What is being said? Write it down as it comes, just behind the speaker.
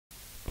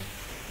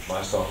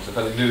my songs. A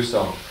fairly new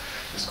song.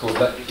 It's called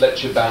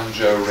Let Your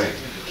Banjo Ring.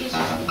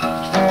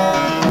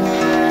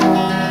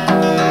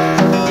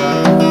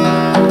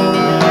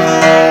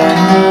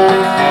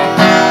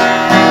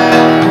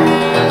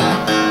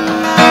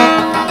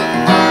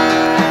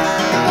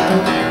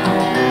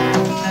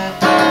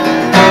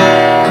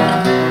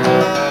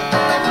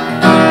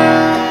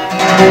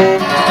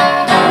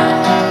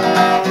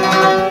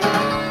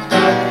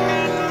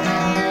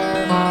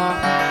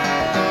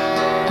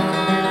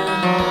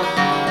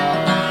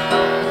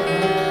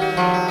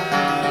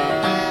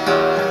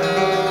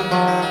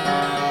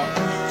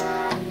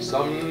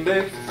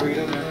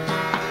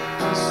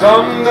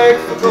 Some make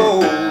for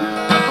gold,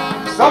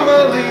 some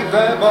will leave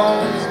their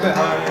bones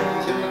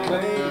behind in the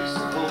place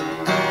of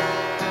old.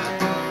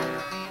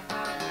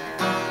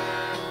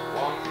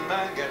 One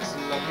man gets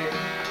lucky,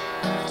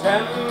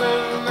 10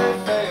 men they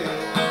fail.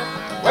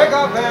 Wake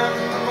up in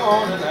the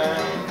morning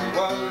and the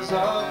world's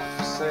up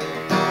for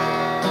sale.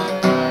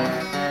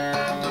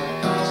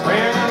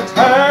 Swing and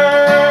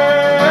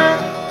turn,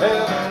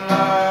 live and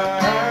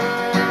learn.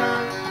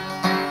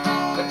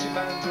 Let your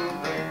banjo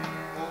ring,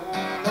 oh,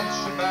 let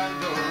your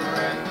banjo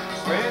ring.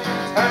 Swing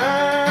and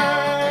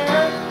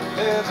turn,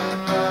 live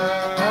and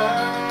learn.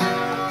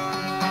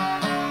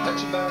 Let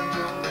your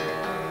banjo ring,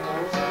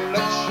 oh,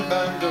 let your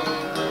banjo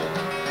ring.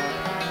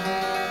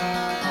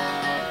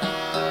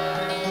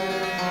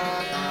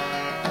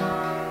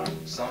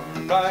 Some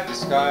ride the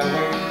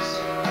skyways,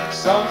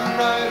 some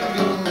ride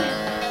the moon.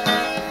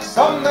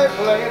 Some they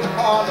play the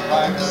parlor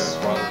pipes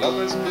while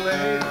others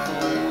play the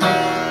fool.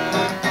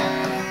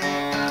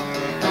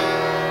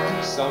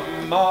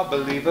 Some are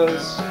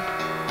believers,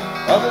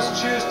 others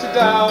choose to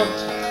doubt.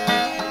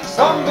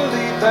 Some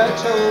believe they're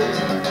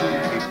chosen to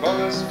keep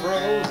others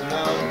frozen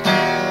out.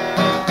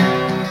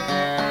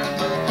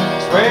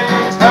 Swing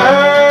and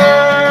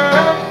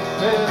turn,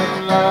 live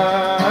and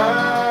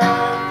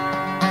learn.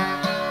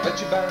 Let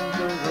your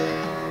banjo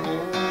ring,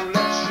 oh,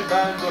 let your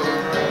banjo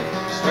ring.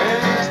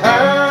 Swing and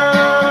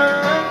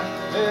turn,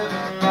 live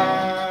and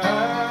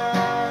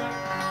learn.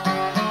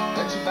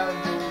 Let your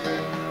banjo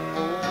ring,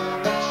 oh,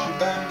 let your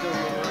banjo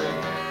ring.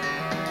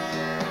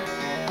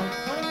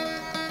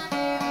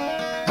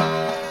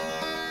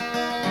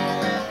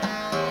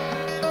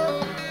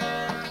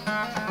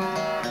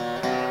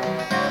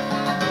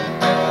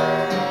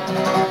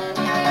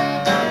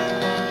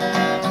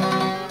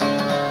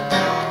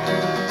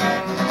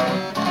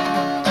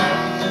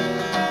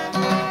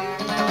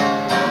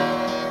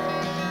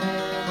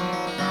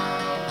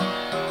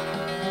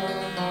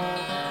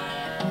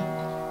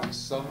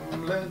 Some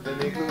live in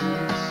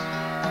igloos,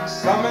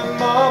 some in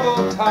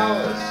marble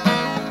towers,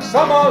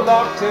 some are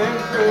locked in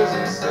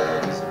prison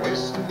cells,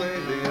 waste away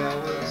the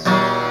hours.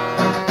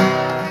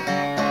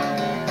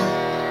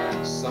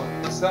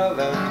 Some sell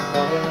their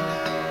mother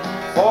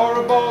for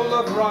a bowl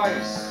of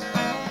rice,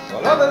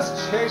 while others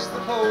chase the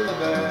polar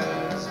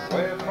bears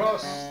way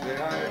across the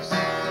ice.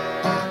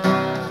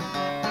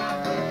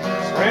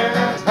 Swing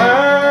and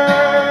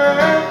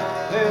turn,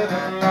 live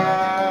and learn.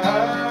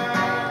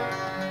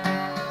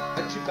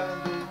 Let your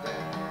banjo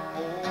ring,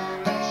 oh,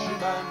 let your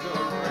banjo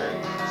ring.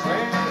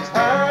 Swing and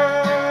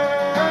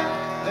turn,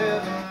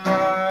 live and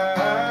learn.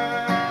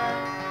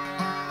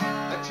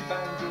 Let your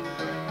banjo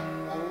ring,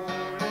 oh,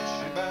 let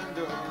your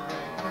banjo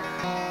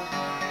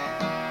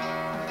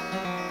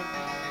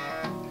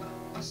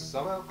ring.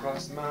 Some have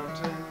crossed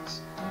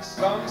mountains,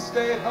 some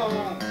stay at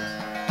home.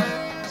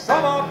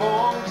 Some are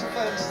born to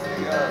fence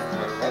the earth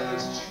where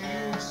others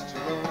choose to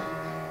roam.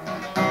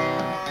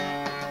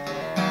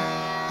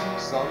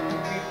 Some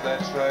keep their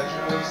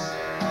treasures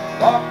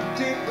locked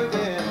deep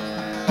within,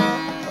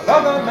 while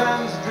other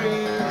men's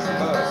dreams are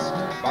burst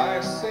by a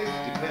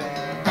safety pin.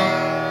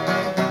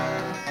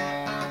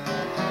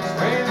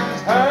 Swing and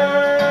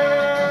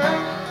turn,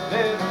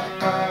 live and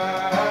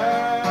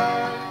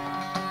learn.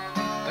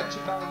 Let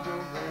your banjo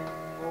ring,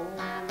 oh,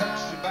 let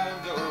your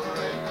banjo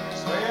ring.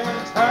 Swing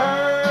and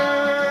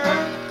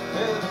turn,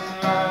 live and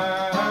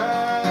learn.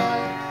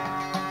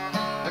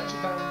 Let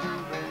your banjo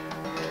ring.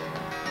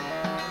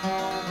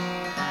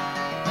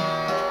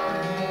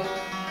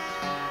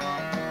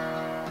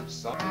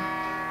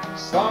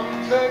 Some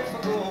beg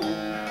for gold,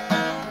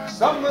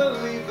 some will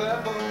leave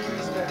their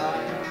bones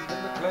behind in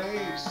the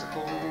place of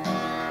cold.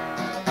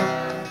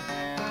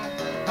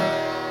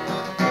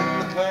 In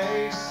the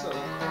place so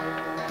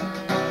cold.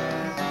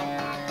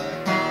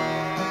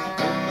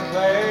 In the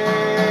place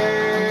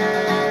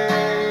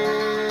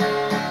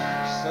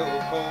so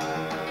cold.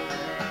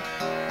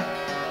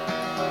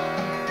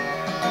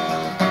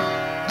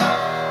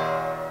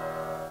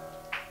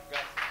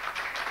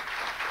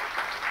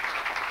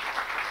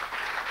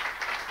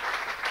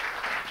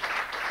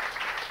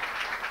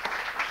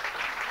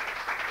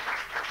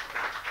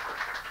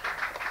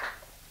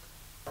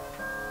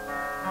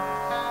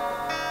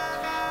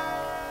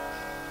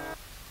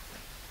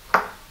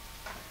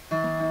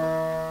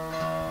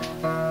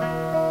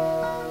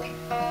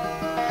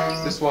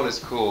 This one is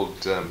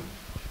called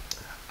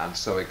And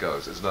So It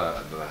Goes. It's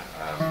another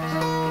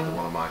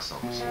one of my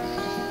songs.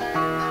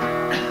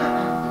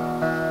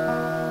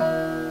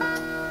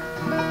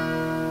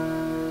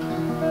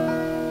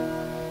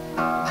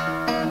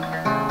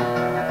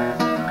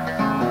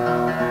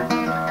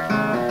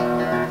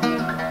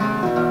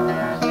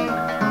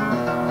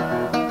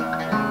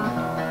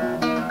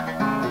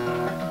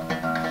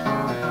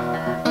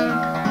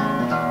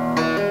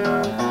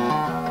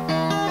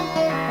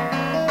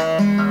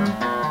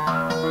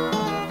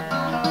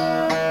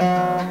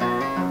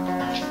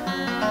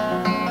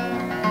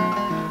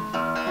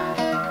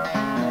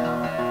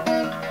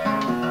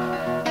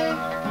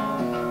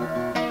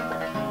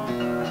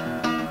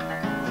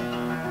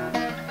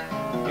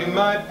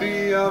 might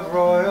be of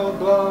royal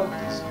blood,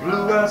 as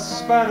blue as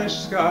Spanish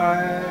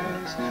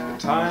skies. The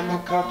time will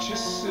cut you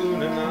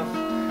soon enough,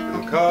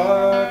 it'll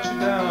cut you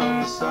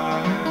down the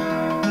side.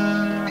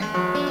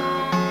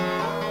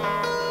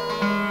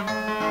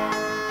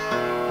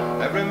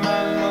 Every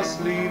man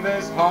must leave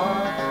his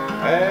heart,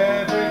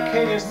 every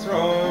king is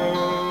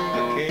thrown.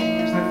 The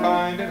kings, they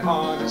find it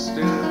harder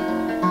still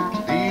to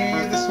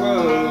leave this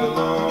world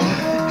alone.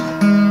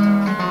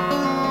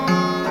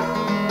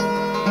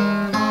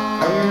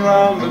 And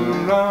round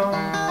and round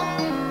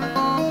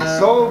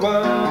this old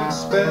world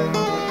spins.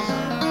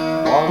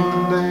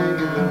 One day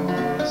you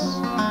lose,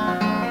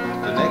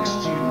 the next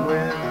you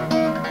win.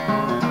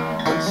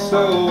 And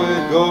so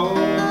it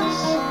goes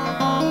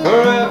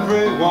for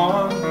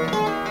everyone.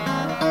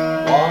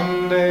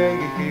 One day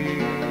you're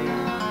here,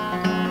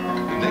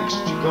 the next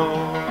you're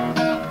gone.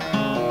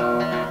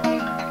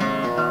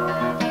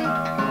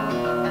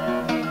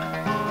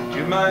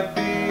 You might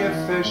be a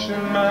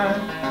fisherman,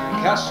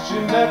 cast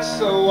your net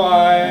so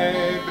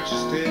wide, but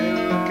you're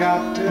still a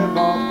captive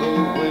of the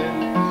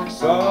wind,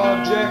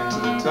 subject to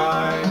the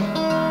tide.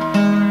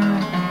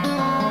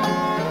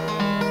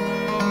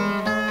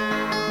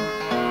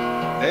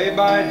 Day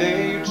by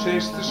day you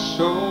chase the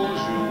shoals,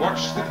 you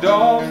watch the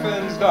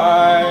dolphins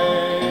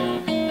die.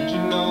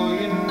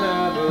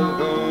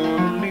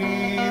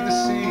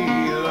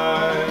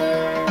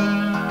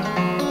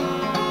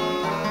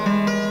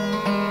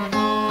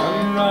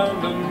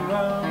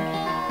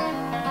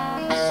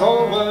 This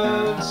whole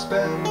world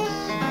spins.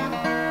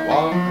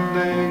 One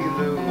day you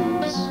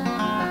lose,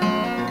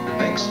 the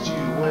next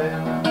you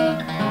win.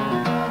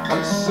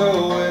 And so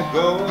it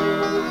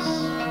goes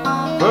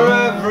for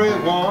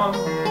everyone.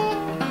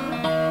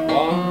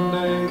 One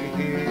day you're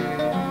here,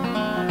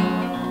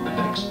 the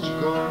next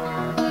you're gone.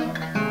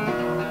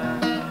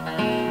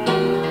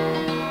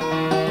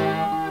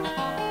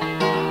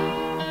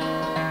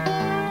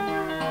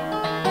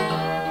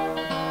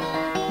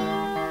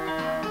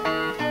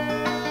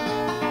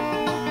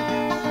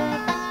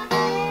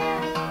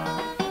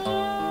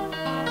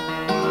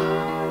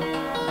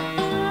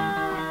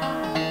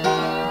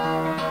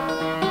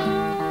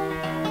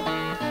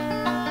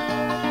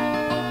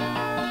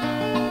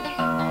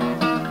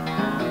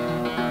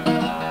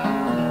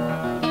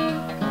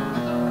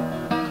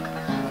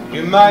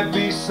 You might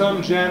be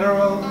some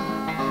general,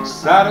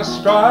 sat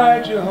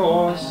astride your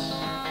horse,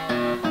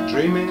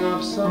 dreaming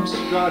of some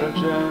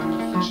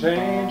stratagem for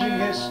changing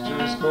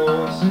history's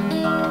course.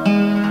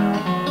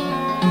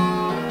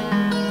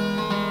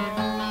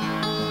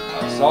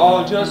 It's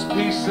all just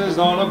pieces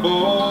on a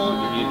board,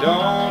 and you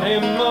don't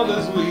hear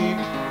mothers weep.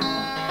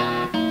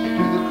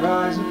 Do the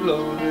cries of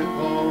lonely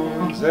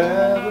bones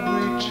ever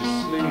breach your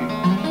sleep?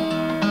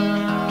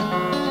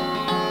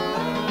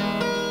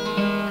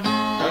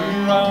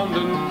 And round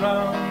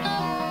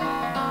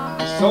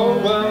this whole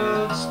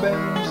world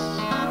spins.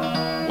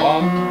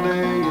 One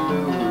day you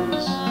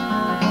lose,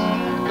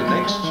 the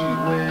next you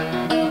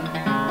win.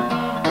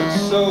 And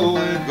so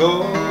it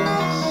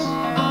goes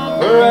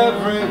for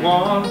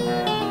everyone.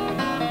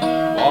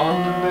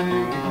 One day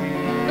you're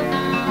here,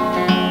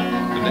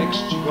 the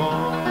next you're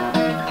gone.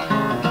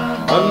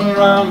 And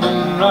round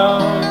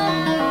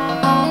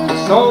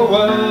this whole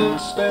world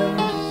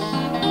spins.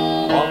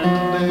 One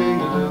day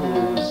you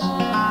lose,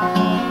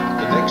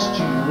 the next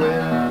you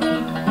win.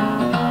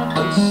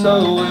 So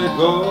it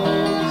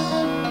goes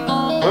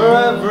for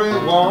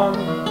everyone.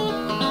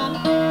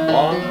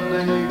 One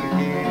day you're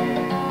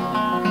here,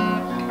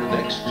 the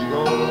next you're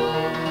gone.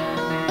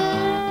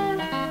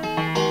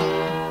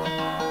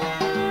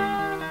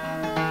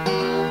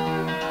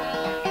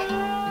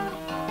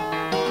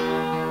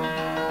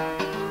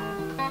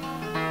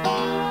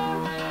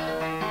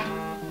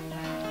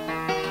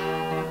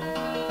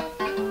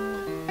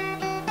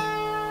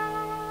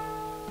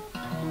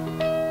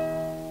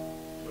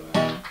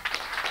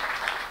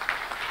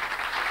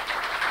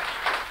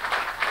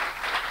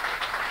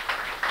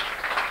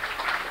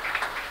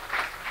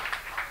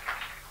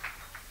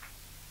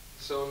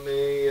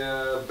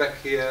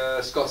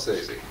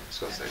 Scorsese.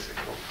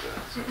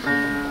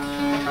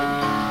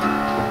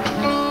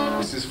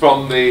 This is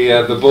from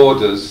the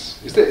borders.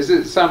 Is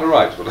it sound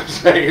right? What I'm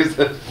saying is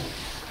that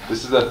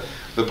this is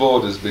the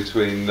borders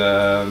between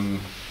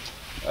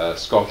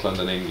Scotland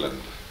and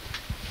England.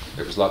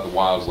 It was like the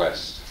Wild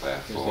West there.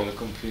 Questo è il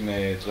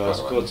confine tra la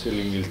Scozia e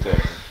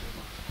l'Inghilterra.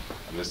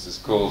 And this is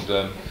called.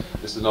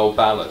 This is an old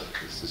ballad.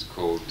 This is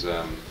called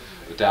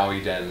the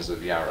Dowie Dens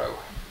of Yarrow.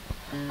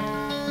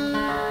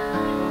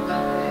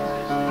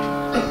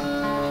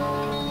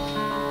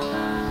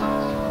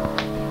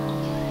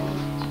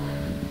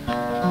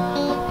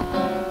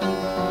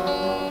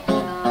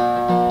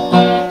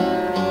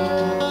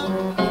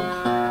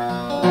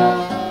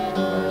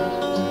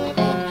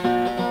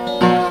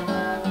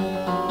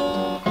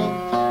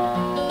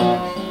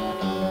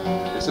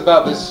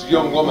 About this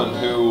young woman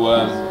who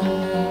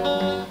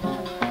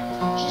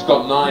she's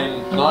got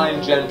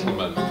nine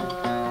gentlemen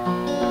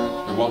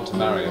who want to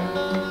marry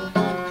her,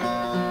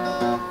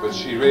 but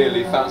she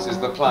really fancies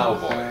the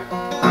ploughboy.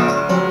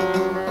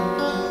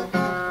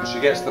 And she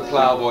gets the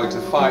ploughboy to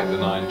fight the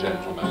 9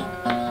 gentlemen,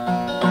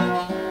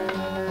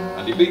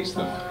 and he beats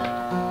them.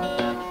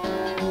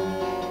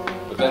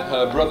 But then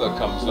her brother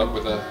comes up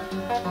with a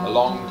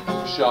long,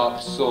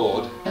 sharp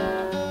sword.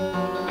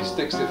 He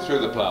sticks it through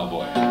the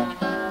ploughboy.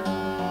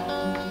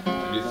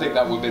 And you'd think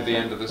that would be the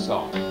end of the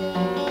song.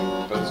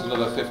 But there's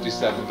another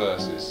 57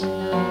 verses.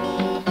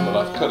 But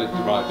I've cut it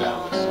right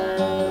down this song.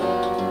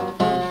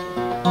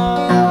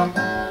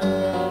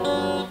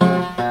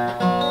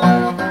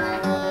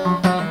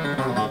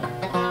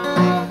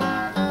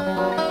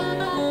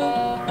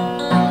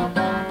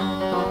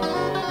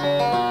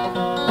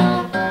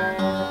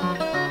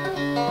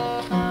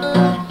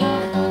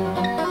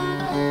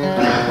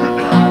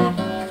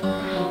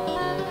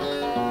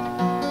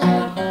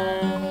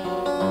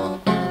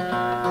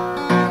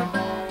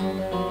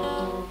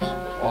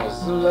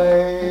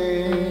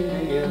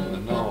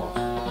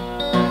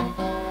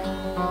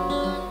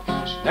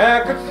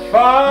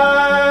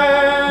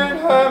 Find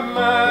her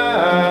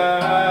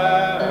marrow.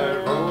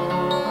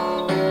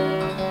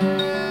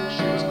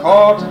 She was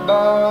courted by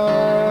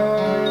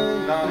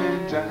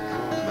 9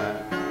 gentlemen.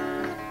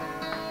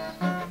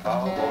 The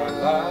ploughboy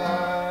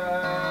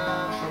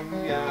lad from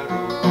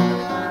Yarrow.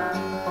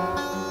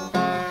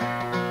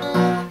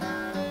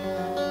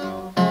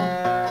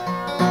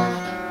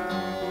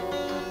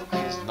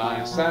 These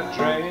 9 sat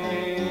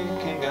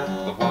drinking at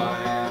the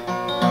wine,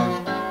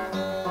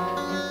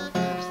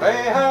 as they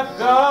had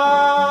done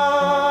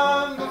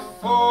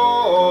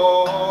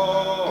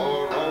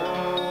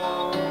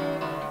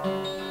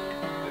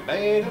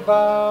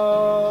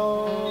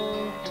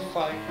about to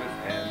fight with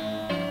him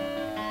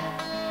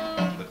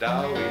on the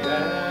Downie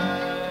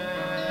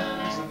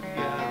lands of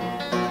Yarrow.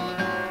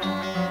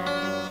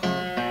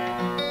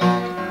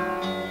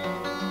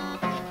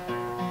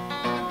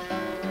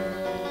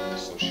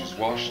 So she's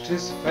washed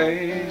his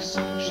face,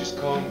 she's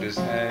combed his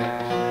hair,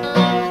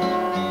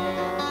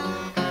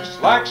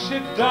 just like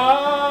she'd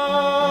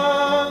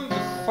done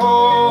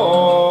before.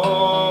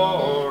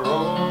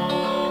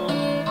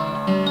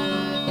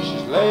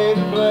 She's laid a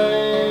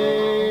blade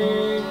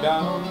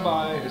down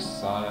by his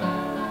side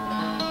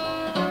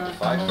to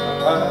fight for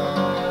her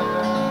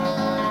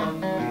on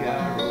the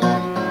Yarrow.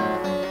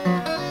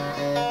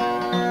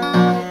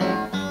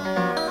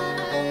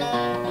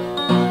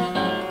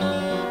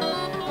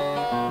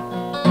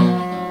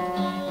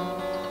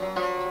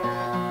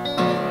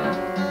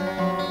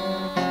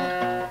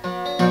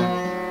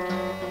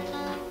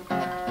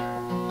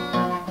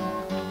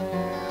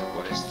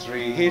 What is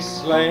 3 he's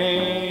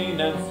slain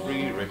and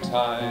 3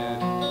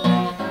 retired,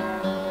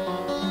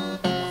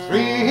 3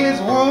 his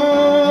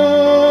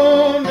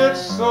wounded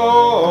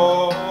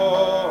sorrow,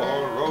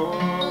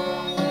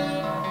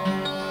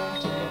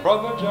 till the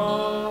brother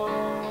John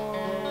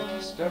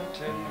stepped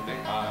in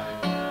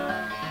behind,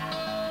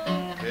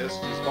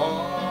 pierced his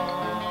body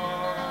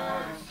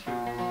through.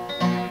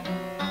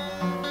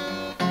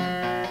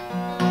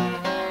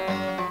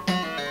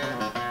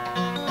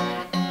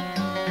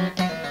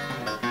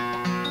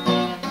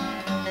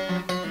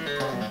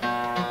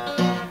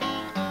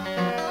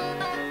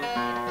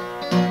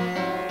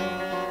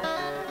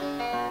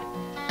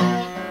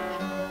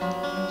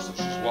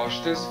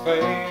 Washed his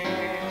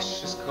face,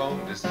 she's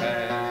combed his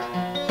hair,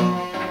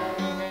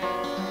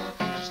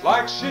 just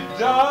like she'd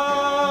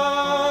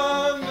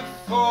done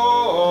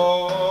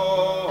before.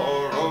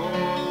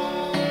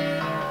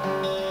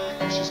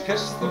 And she's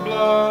kissed the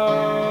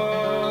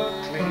blood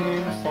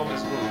clean from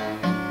his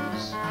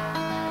wounds,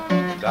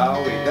 the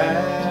Downie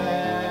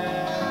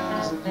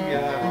lands of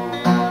Yarrow.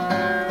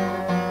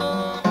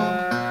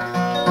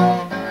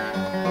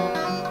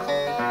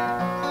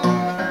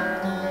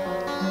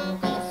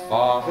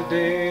 Father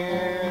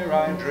dear,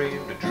 I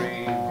dreamed a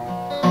dream.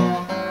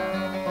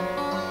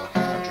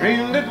 I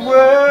dreamed it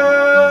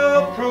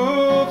will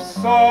prove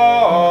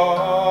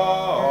sorrow.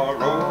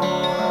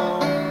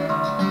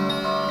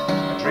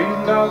 I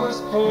dreamed I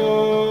was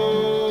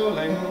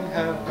pulling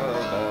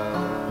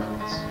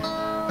heavens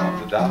on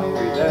the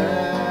Downie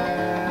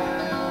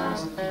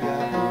lands of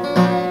Yarrow.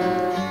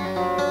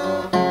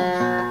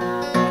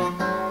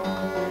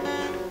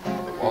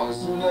 There was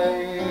a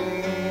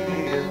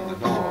lady in the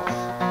north,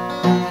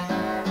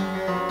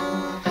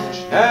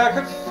 I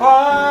could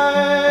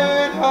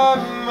find her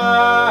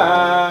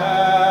marrow.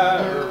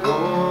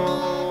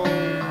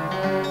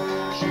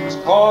 She was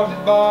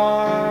courted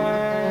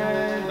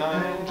by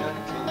 9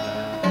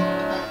 gentlemen,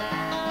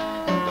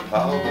 the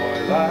ploughboy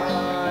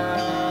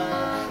lad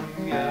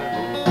from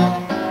Yarrow.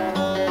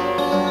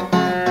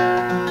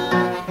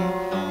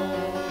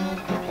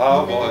 The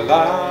ploughboy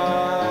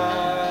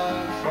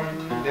lad from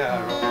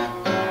Yarrow.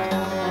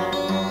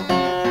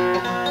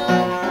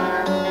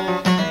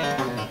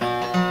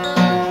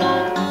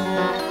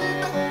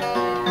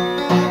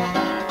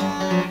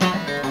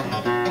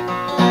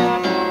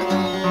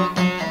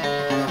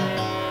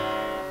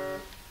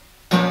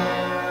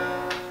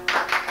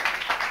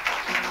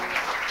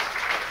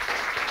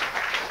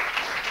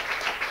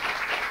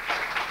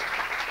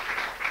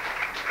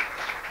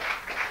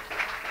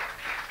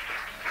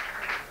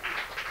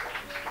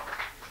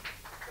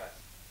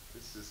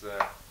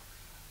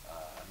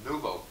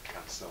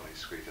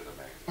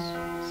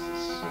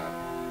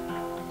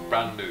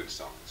 brand new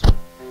song.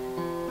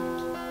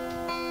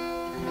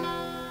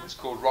 It's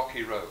called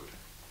Rocky Road.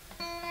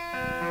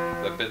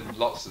 There have been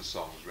lots of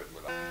songs written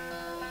with that.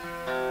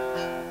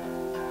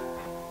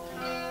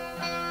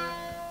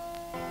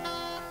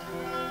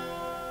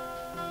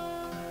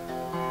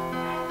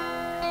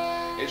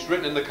 It's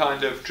written in the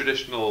kind of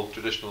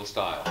traditional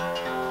style.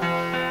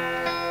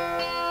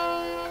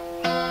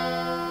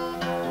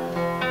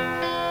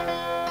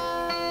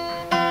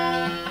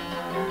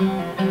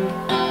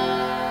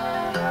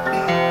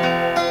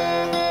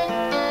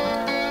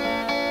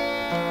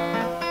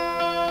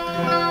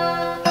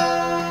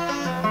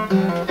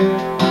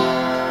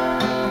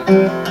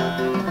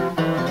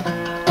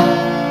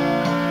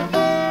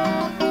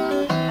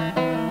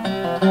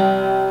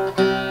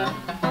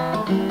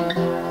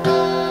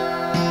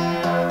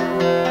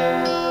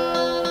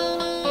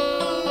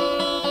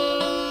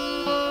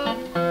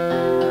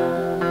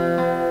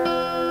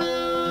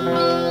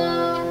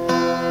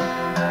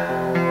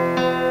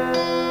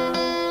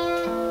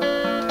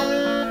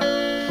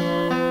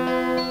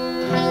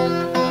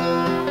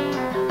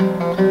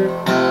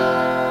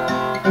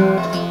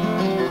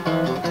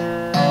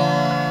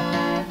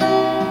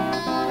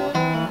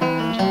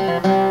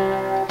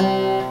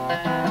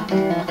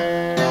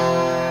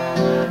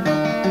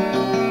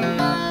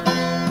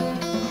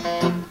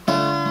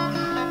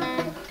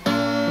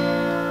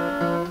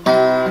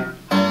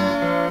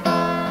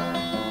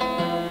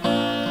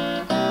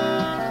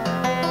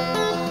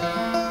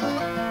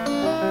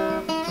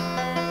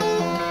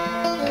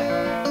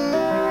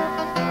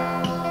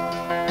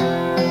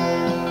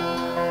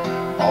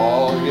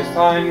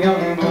 Fine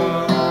young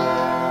bloods,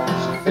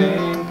 you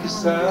think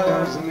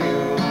yourselves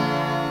immune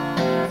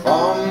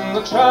from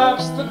the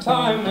traps that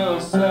time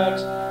will set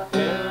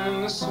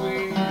in the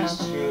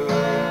sweetest tune. You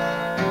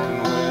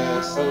can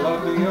whistle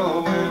up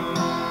your wind,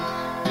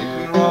 you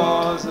can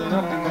rosin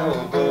up your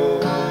bow,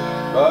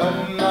 but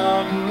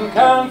none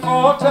can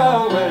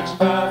foretell which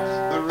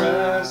path the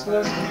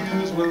restless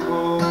muse will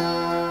go.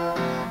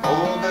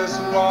 Oh, this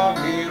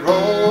rocky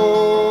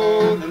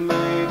road that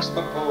makes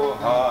my poor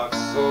heart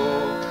sore.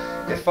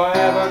 If I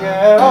ever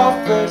get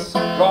off this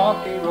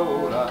rocky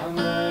road, I'll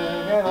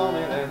never get on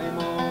it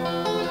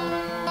anymore.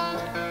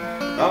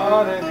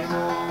 Not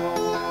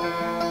anymore.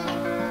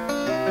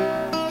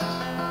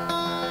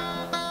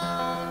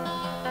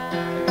 I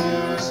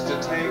used to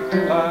take a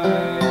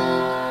light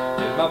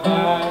in my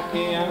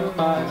baccy and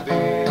my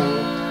beard.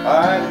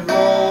 I'd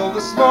roll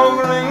the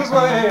smoke rings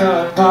way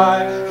up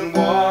high and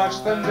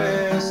watch them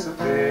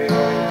disappear.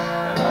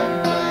 And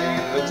I'd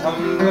play the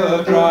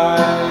tumbler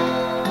dry,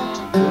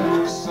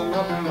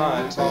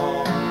 my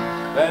tongue,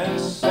 then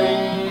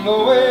sing the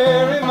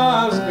weary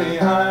miles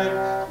behind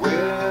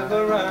with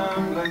a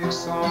rambling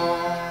song.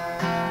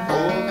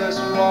 Oh, this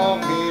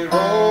rocky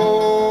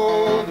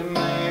road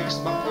makes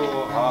my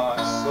poor heart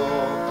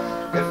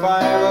sore. If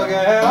I ever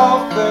get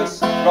off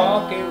this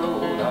rocky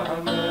road,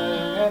 I'll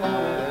never get on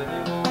it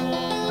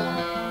anymore.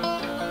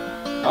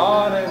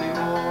 Not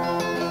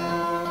anymore.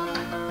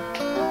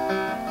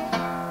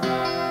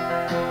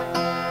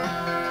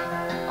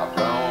 I've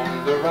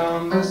roamed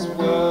around this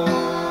world,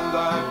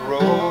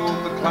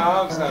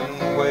 clouds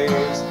and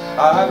waves.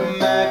 I've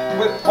met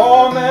with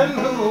poor men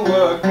who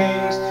were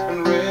kings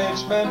and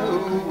rich men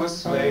who were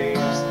slaves.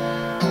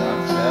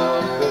 I've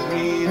knelt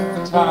beneath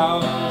the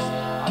towers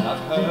and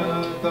I've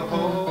heard the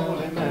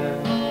holy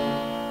men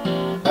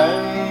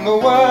and the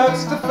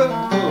words to fit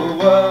the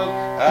world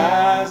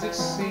as it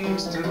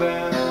seems to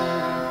them.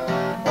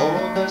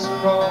 Oh, this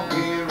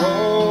rocky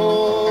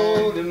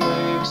road, it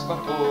makes my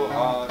poor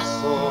heart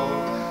sore.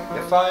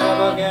 If I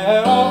ever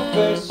get off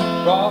this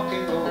rocky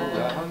road,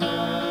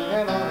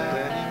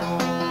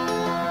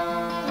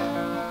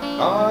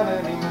 not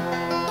anymore.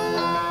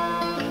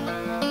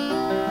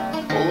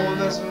 Oh,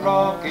 this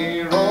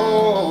rocky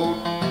road,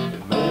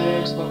 it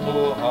makes my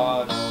poor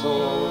heart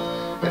sore.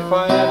 If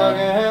I ever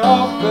get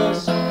off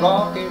this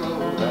rocky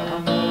road, I'll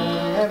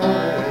never get on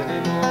it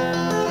anymore.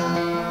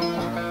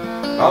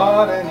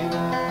 Not anymore.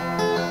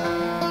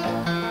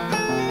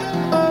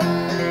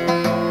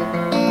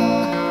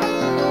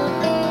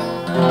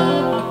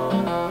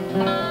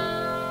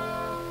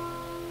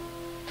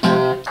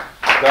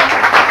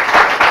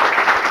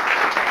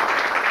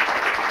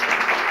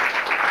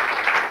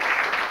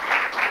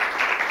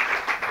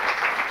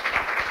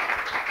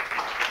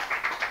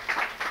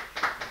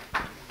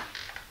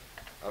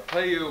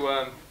 Play you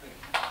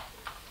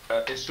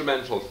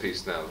instrumental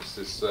piece now. This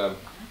is a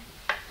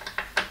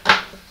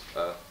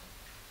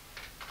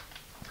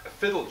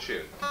fiddle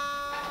tune.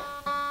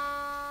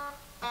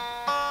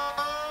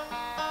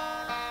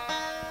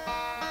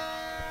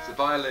 It's a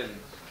violin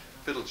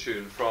fiddle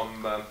tune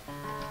from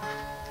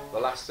the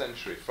last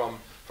century, from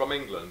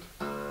England,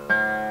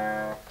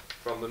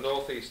 from the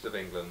northeast of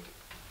England.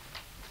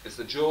 It's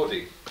the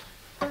Geordie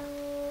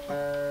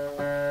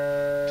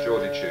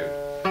tune.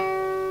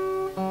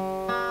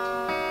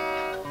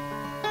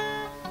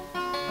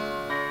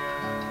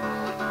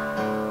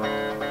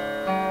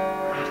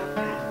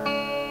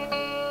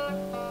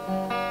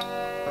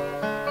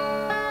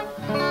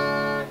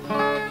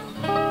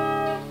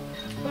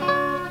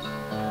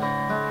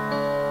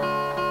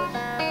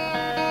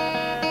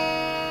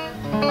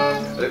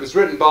 And it was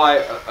written by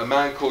a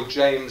man called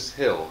James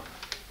Hill,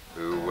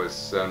 who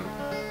was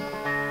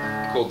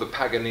called the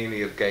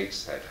Paganini of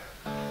Gateshead.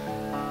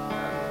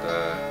 And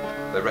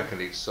they reckoned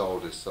he'd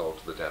sold his soul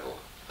to the devil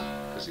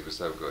because he was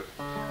so good.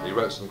 And he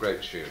wrote some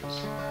great tunes.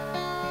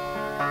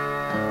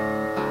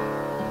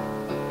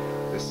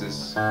 This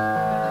is...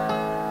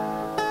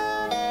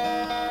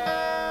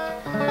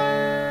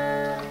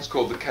 it's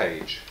called The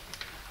Cage.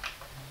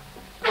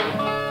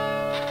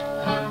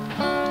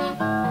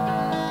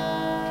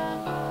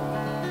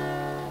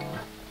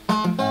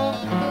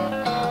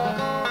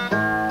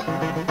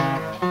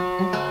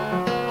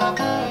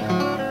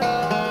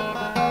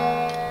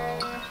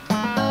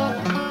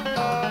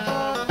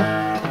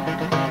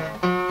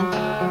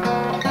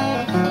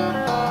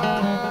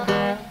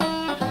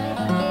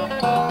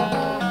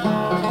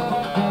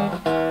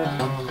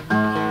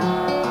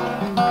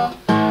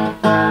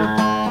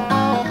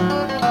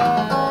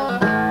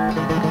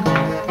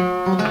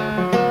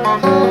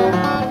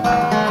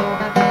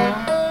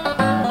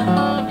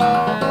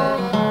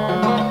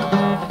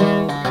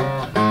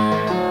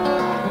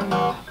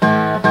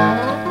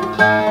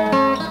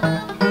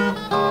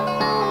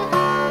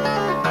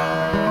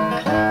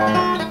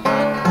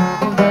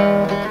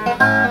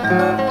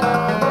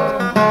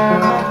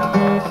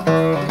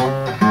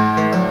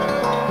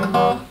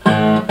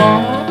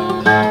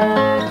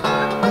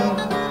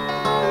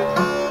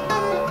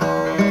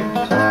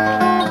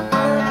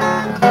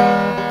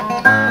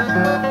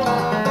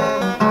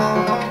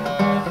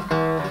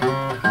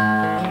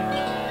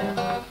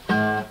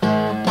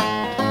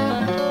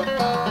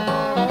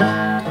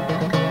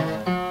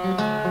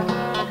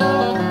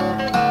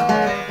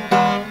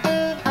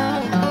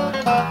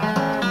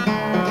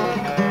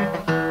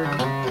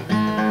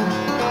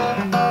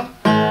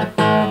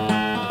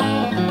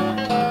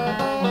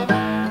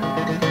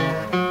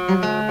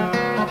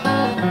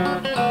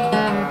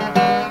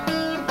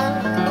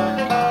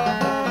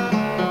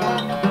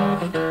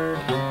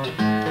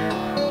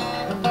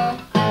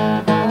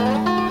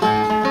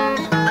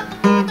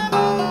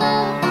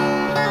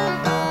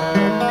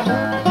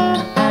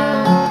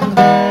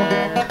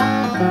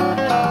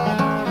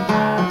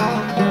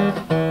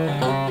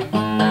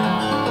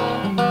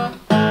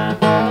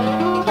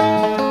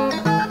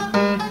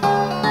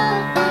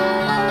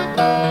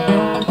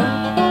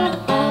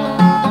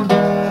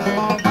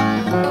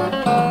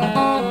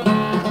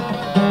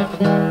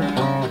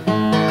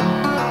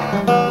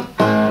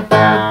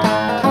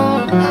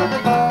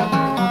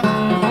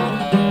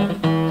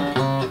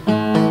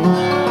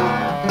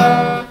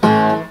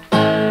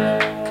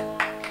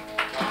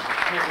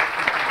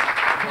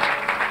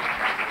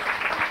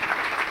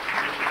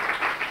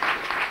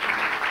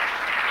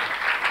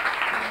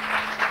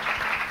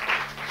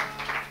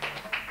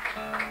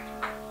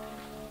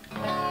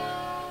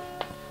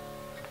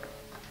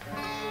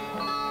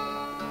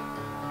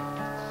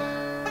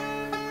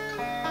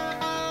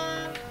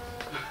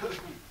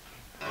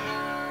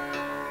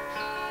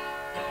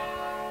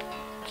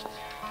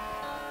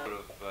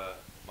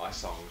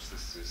 Songs.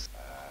 This is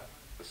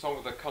the song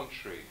of the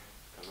country,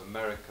 kind of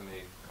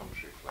American-y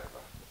country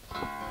flavour,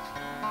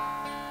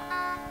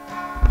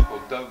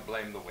 called Don't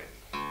Blame the Wind.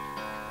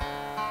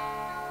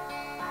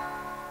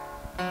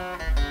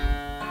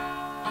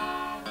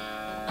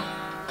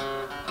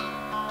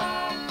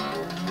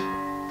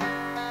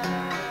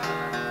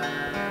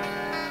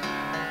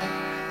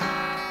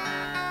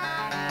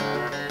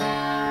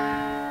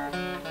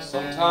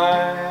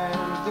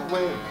 Sometimes the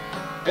wind,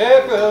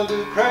 it will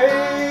do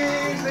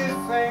crazy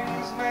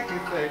things, make you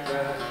think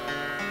that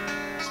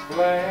it's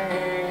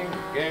playing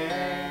a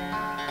game.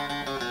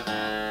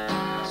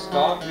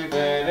 Stop you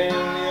dead in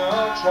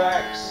your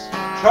tracks,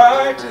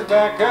 try to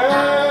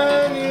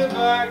beckon you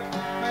back,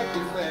 make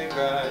you think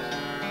that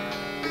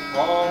you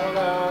call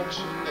out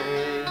your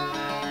name.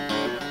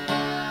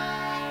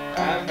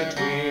 And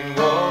between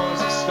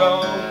rows of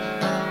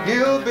stone,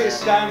 you'll be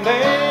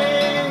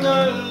standing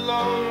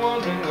alone,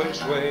 wondering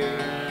which way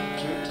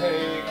to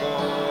take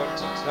or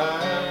to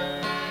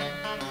turn.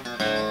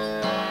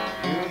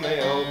 You may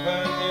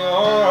open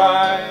your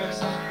eyes,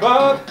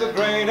 but the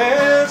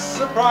greatest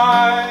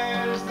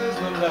surprise is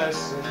the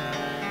lesson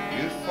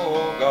you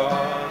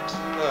forgot to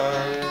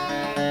learn.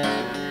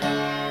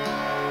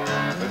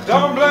 But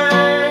don't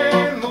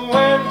blame the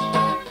wind,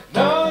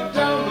 no,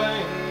 don't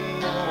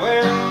blame the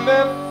wind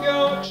if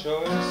your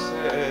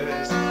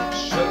choices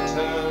should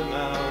turn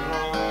out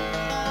wrong.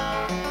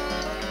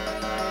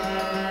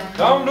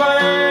 Don't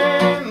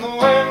blame the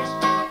wind,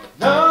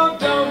 no,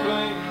 don't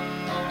blame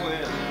the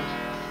wind,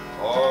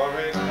 for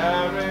it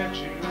carried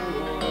you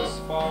this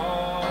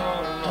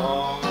far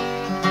along.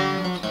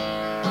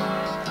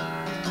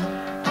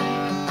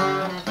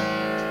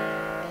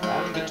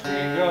 And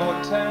between your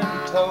 10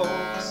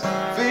 toes,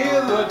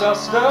 feel the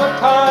dust of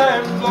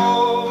time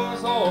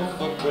blows, all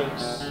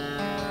footprints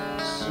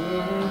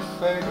soon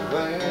fade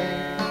away.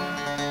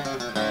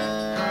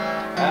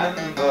 And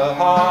the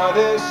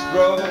hardest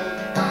road,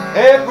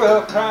 it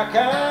will crack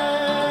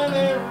and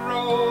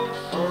erode,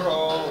 for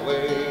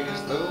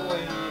always the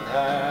wind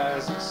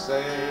has its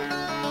say.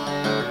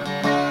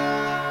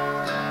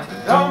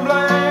 Don't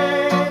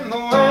blame the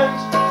wind,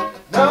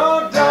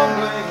 no, don't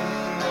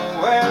blame the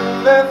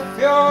wind if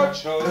your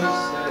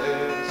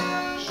choices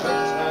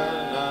should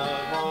turn out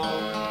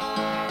wrong.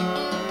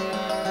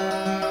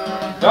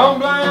 Don't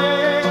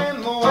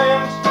blame the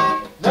wind,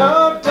 no,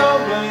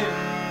 don't blame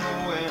the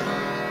wind,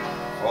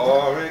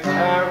 for it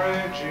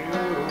carried you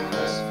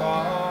this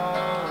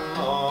far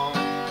along.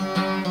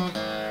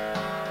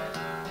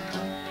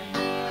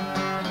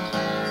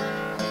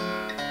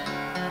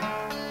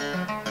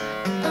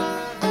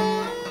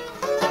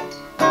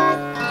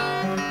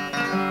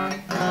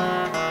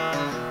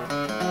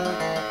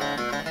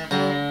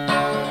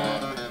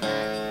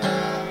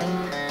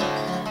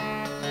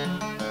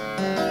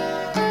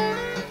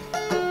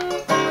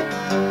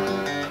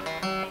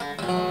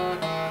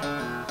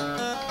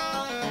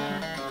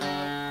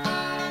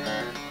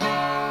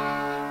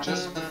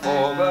 Just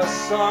before the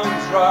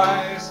sun's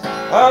rise,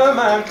 a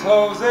man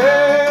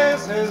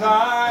closes his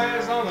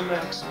eyes on the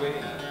next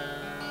week.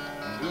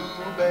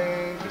 New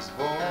babe is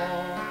born,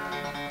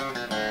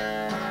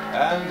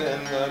 and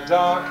in the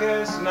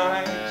darkest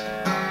night,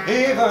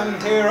 even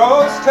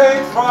heroes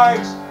take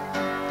fright,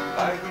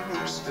 like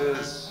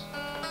roosters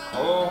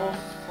hope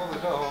for the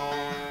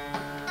dawn.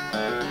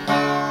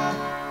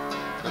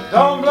 But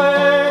don't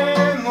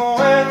blame the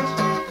wind,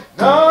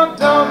 no,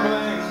 don't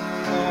blame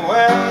the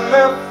wind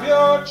if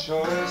your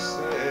choices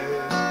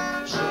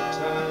should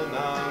turn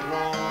out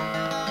wrong.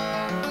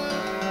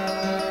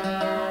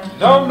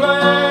 Don't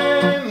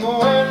blame the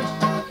wind,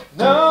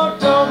 no,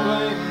 don't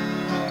blame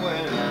the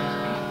wind,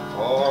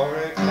 for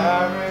it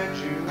carried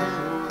you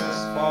this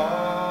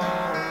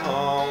far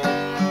along.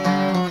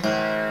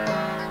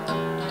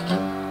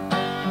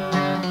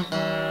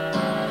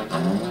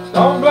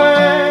 Don't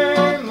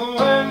blame the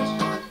wind,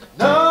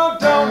 no,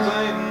 don't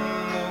blame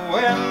the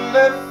wind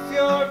if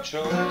your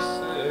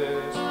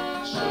choices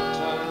should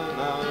turn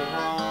out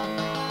wrong.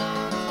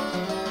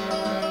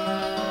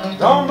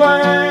 Don't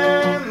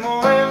blame the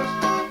wind,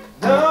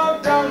 no,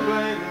 don't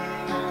blame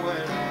the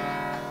wind,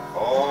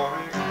 for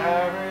it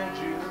carried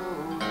you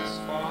this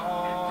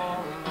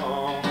far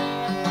along.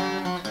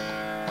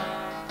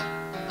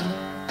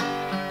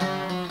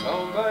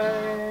 Don't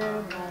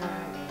blame the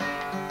wind,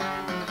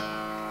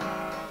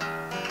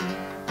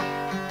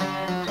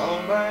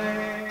 don't blame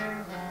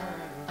the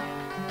wind.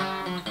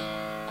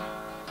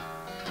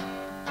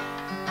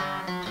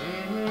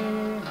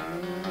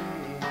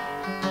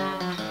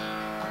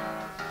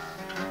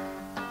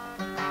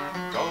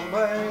 Don't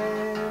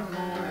blame the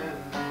wind.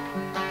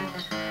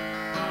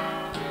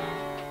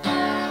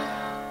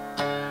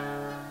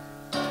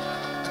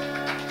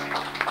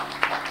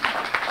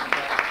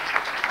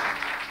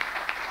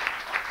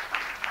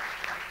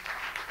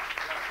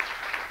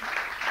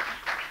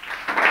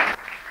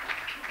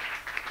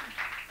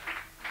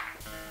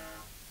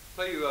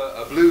 Play you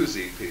a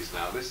bluesy piece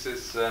now. This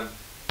is a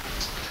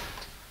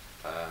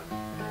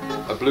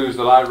blues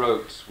that I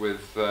wrote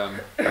with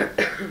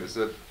there's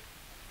a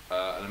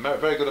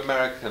very good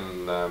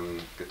American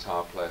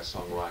guitar player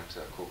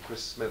songwriter called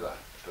Chris Smither.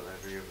 Don't know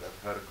if you've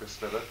ever heard of Chris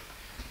Smither.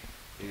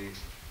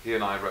 He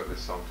and I wrote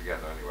this song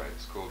together. Anyway,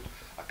 it's called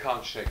 "I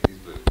Can't Shake These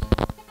Blues."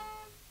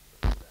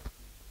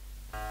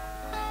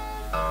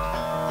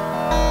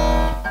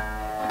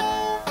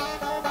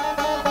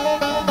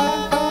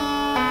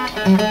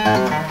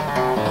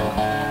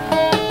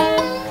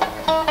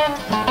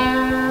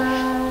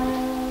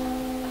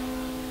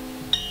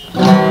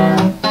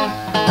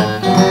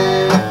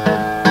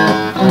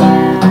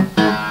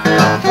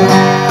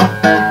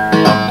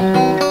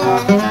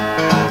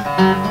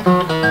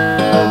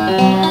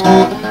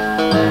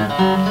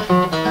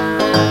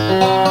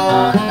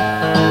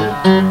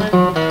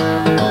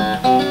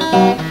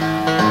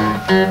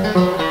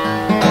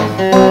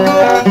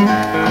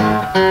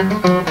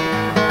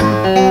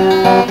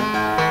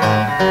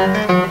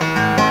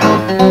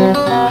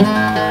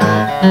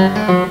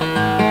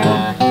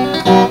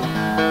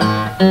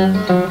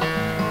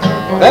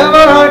 Whenever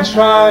I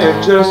try,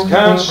 I just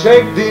can't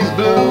shake these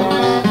blues.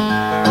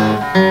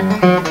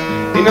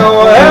 You know,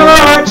 whenever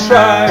I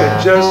try,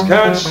 I just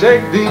can't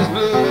shake these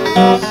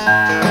blues.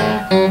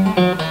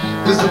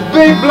 There's a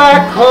big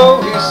black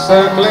crow, he's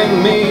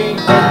circling me.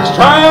 He's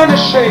trying to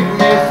shake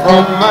me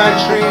from my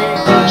tree.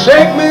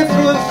 Shake me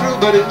through and through,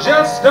 but it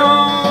just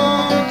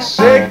don't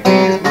shake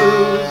these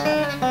blues.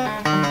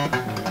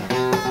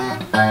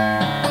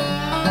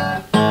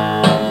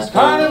 It's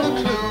kind of a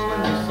clue when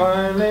you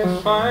finally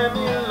find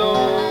me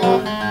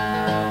alone.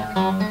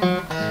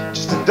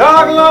 Just a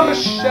dark lumber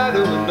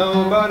shadow and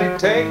nobody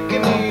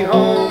taking me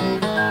home.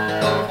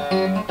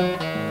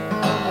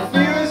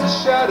 Fear is a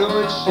shadow,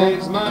 it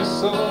shades my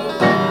soul.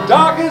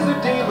 Dark as a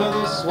demon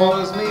that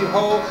swallows me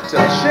whole. Till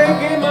I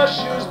shake in my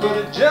shoes, but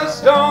it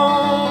just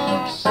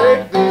don't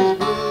shake these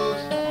blues.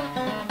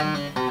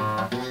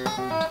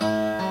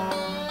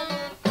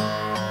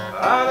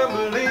 I don't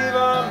believe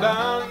I'm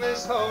down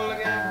this hole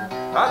again.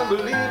 I don't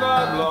believe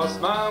I've lost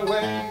my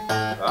way.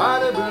 I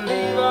don't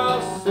believe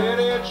I'll sit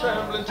here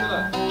trembling till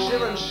I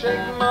shiver and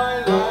shake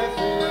my life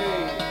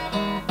away.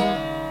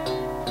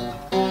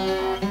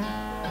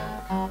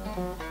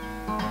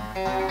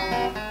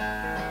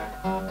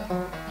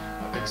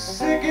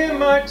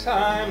 my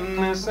time,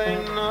 this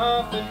ain't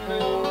nothing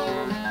new.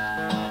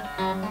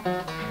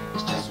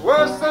 It's just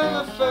worse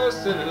than the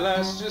first, and it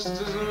lasts just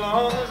as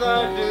long as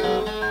I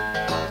do.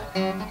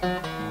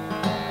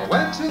 I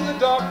went to the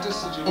doctor,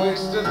 said you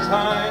wasted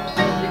time.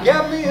 He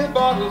gave me a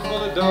bottle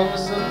full of dope of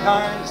some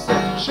kind. He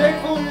said, shake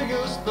for your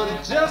use, but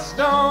it just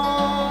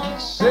don't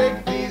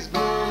shake these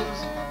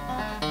blues.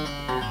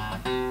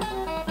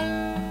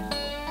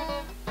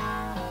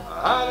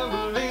 I don't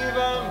believe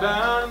I'm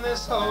down in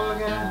this hole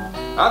again.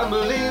 I don't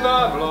believe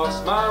I've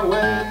lost my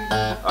way.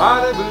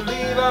 I don't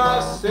believe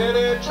I'll sit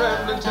here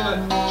trembling till I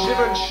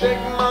shiver and shake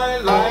my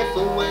life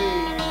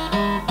away.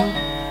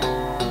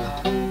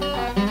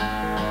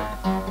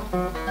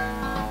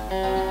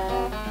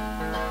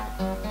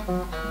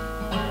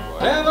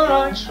 Whatever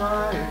I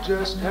try, I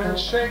just can't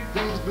shake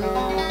these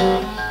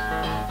blues.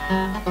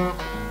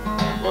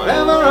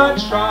 Whatever I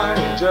try, I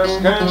just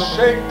can't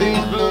shake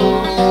these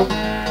blues.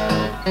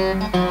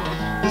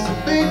 There's a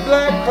big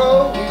black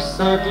crow, he's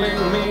circling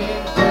me.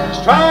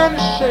 He's trying to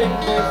shake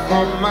me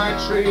from my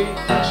tree.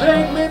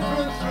 Shake me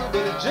through and through,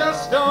 but it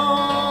just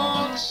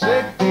don't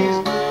shake these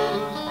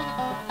blues.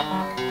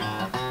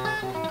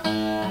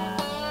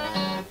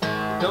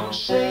 Don't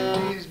shake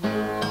these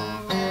blues.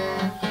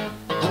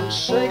 Don't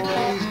shake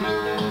these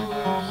blues.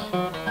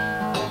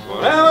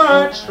 Whenever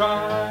I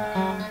try,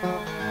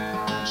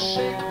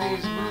 shake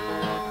these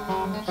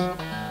blues.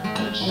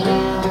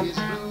 Shake these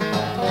blues.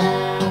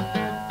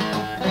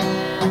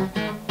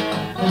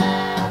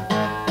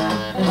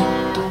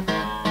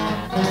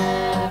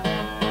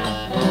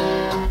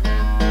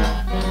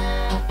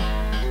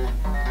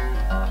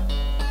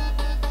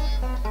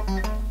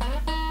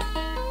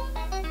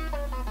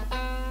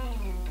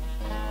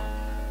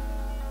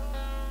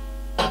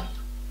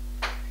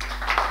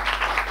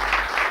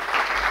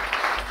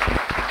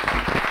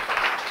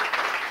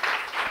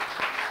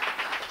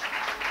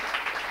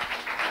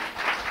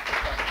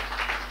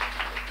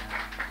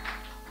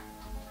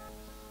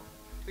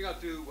 I think I'll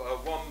do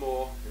one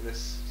more in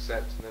this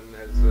set, and then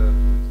there's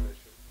intermission.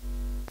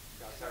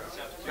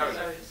 Carry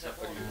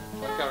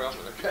on.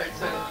 Okay.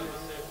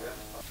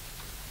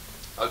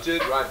 I'll do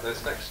it right.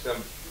 This next.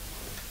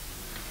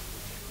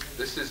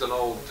 This is an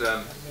old.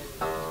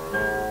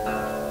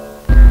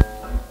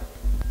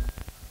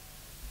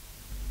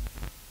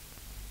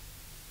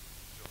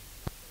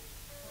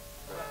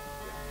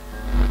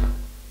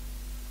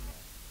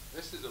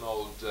 This is an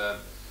old.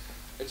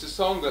 It's a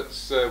song that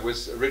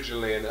was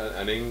originally an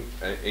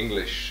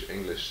English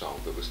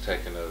song that was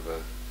taken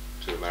over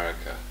to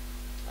America,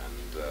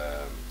 and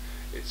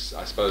it's,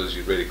 I suppose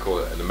you'd really call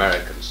it an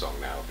American song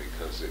now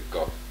because it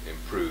got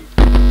improved.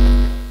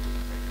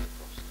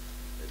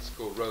 It's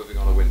called "Roving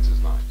on a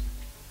Winter's Night."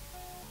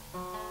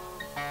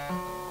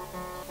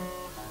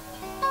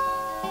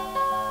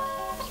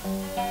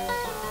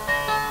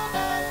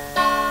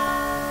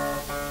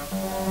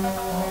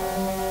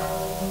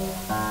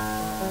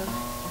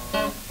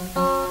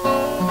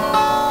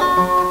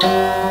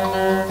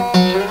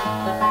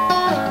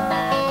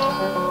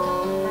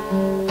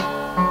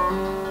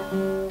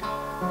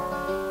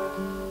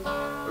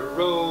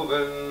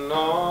 Roving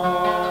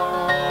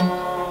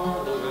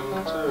on a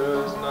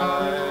winter's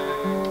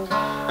night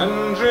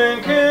and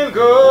drinking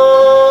good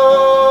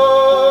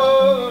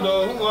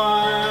old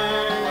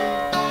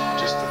wine,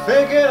 just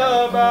thinking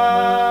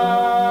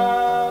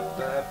about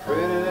that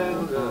pretty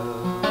little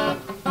girl.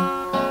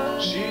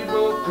 She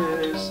broke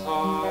this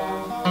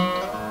heart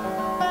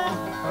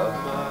of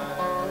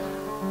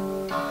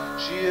mine.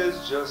 She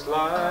is just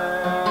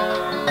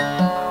like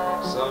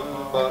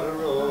some butter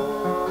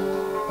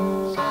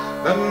rose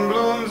that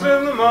blooms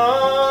in the month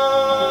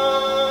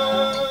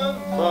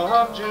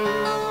of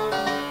June.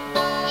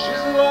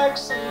 She's like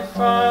some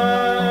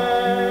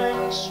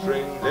fine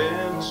stringed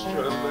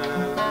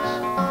instrument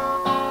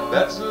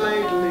that's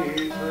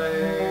lately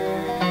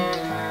played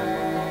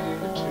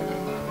a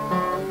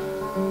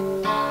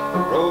tune.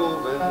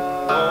 Roving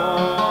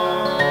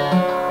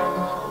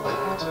on a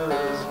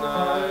winter's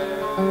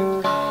night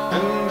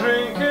and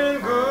drinking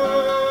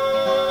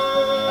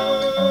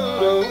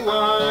good old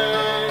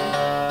wine,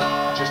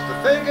 just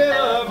thinking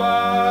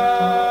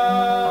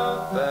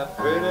about that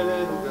pretty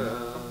little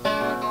girl.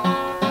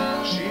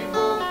 She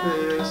broke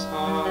this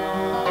heart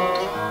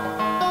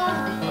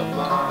of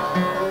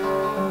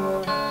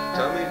mine.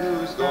 Tell me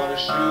who's gonna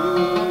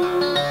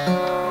shoot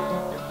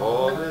your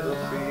poor little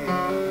feet,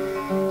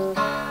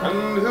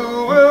 and who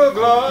will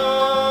glove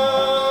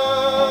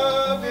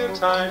your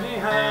tiny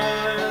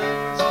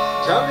hands.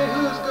 Tell me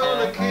who's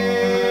gonna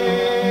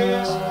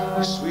kiss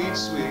your sweet,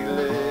 sweet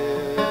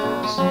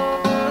lips.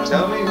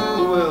 Tell me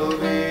who will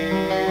be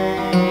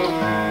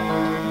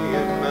a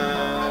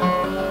man.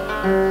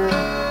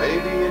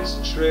 Maybe it's a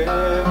trip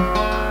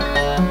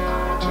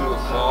to a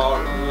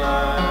foreign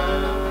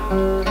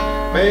land,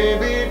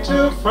 maybe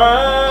to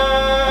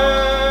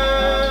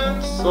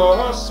France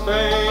or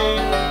Spain.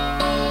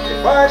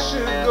 If I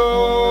should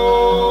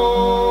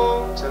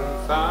go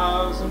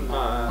 10,000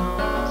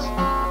 miles,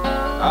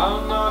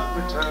 I'll not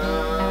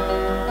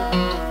return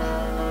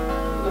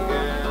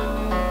again.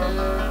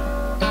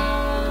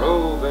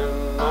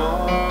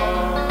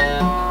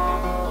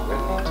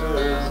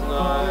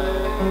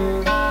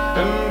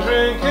 and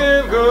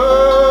drinking good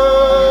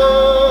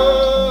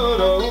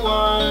old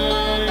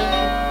wine,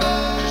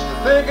 just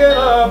thinking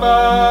about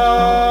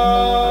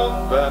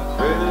that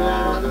pretty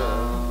little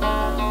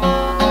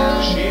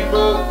girl. She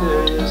broke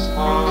this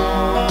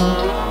heart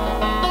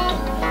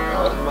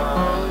of mine.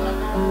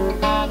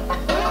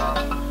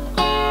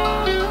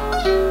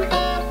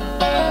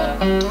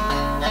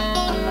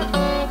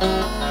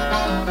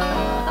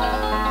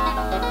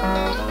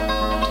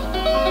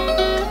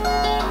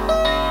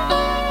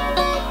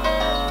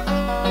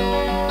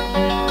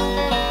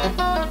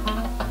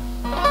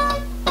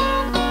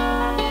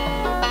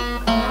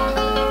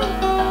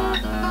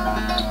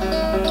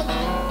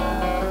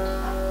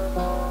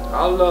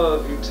 I'll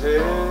love you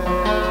till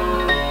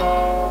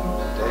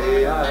the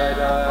day I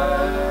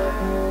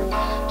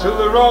die, till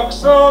the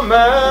rocks all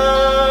melt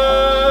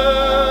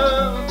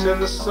in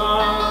the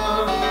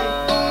sun.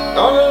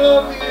 Gonna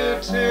love you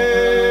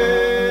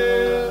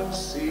till the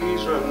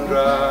seas run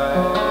dry,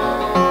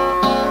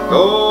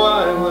 though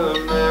I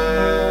will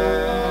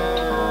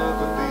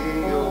never be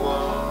your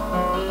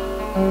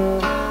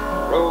one.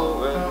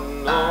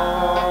 Roving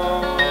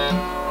on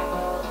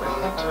a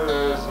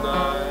winter's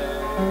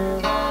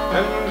night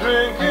and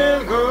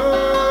drinking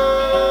good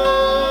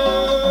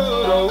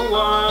old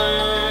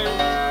wine,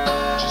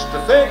 just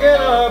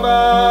thinking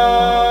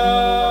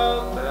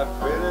about that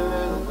pretty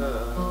little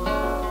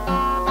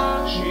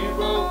girl. She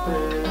broke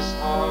this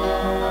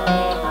heart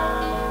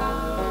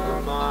of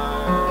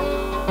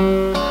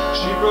mine.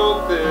 She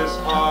broke this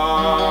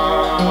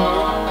heart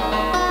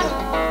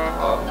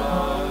of mine.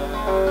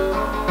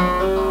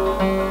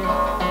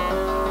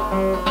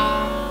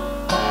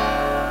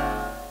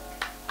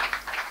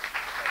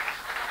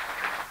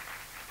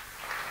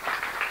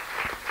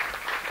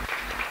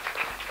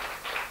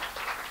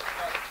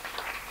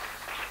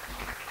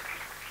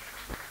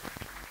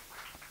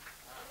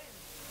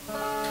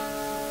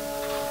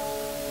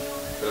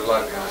 Bit of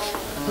light behind you.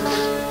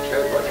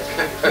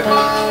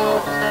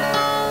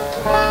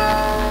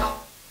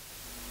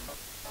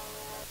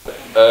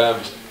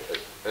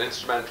 An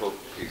instrumental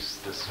piece,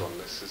 this one.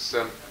 This is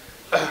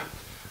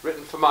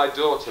written for my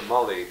daughter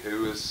Molly,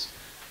 who is.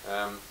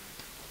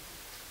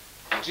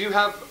 Do you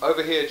have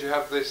over here? Do you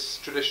have this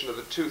tradition of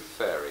the tooth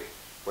fairy,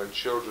 when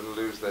children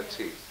lose their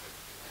teeth,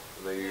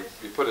 and you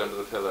put it under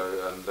the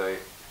pillow, and they're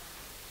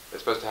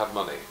supposed to have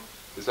money?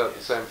 Is that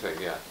the same thing?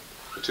 Yeah.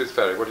 The tooth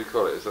fairy. What do you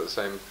call it? Is that the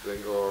same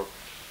thing or?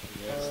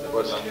 Yes,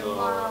 What's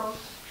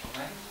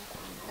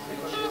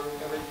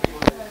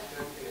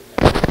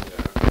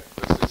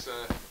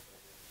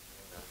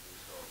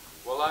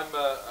well, I'm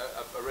a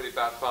really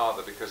bad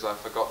father because I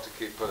forgot to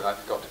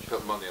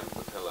put money under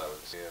the pillow.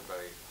 It's a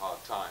very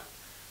hard time,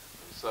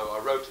 and so I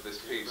wrote this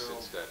piece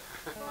instead.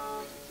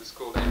 It's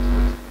called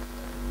Intimate.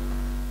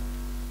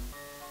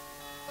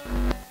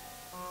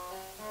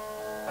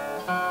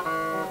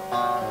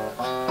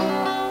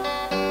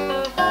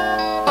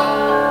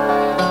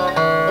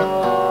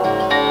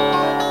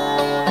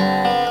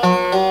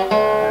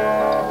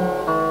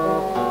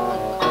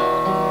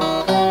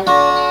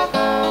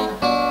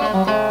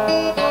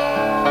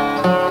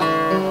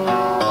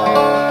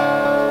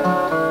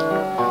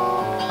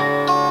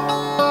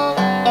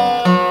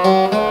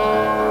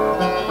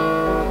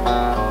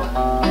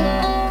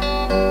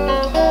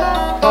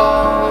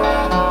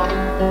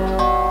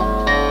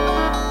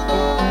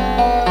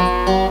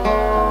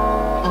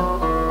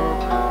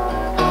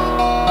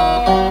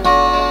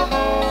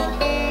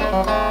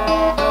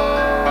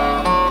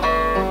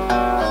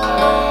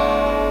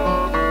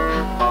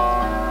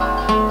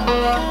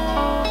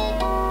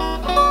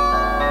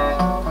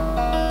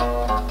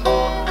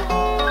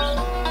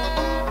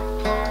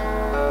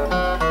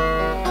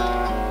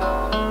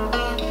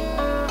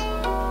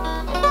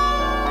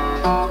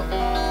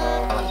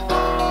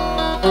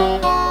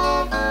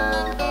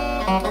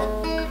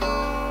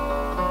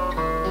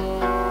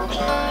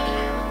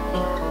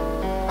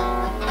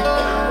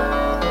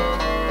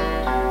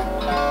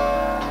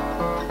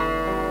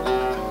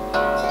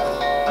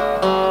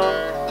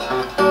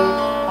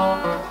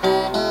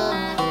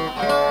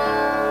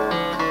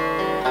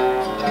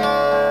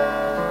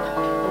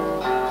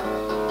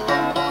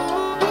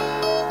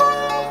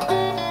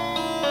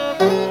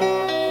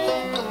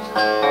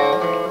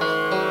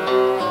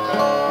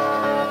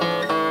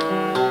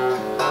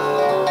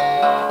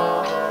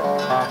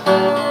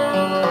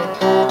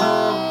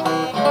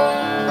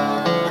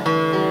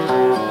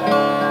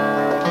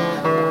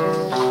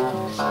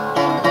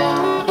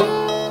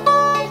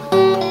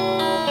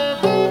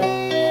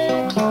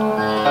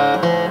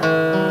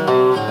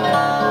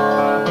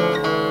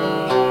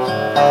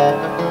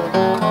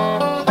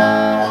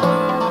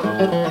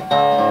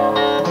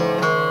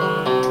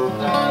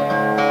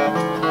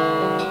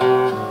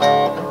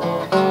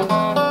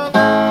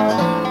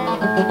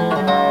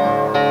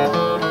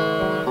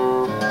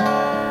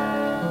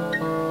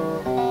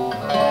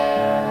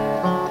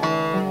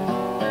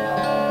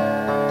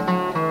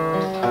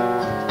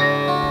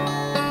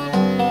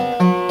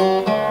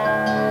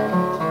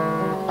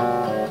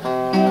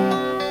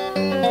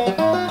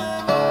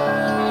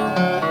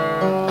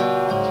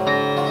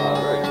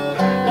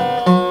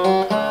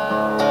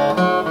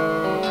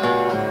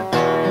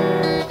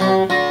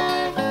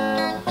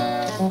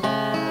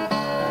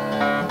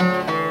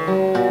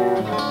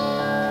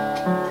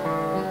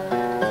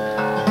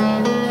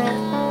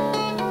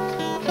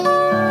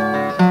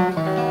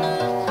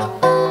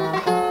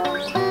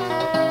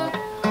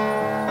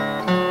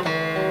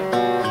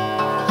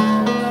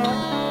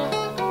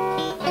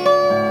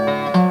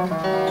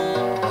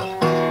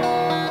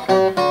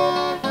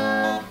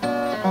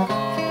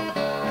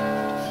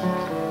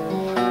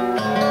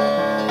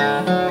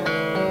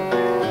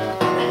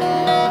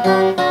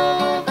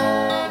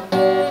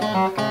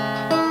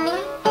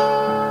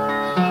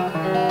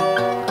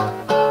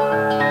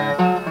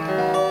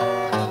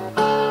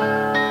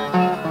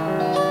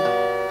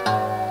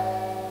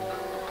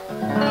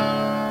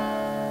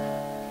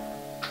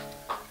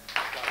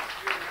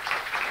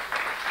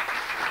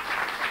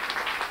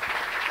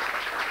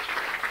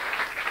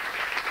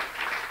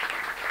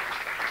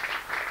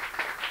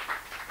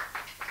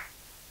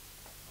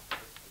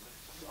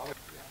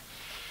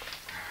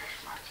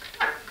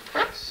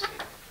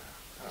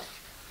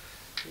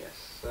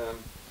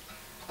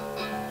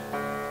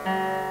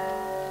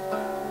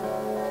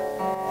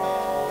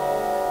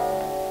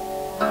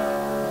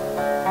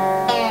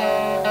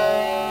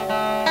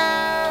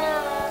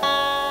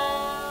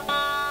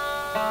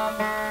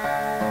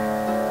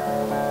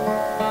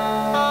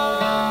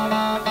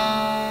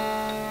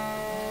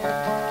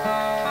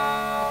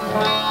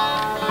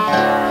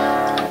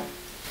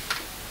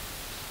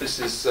 This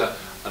is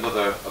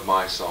another of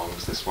my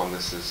songs. This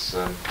is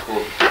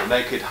called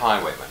Naked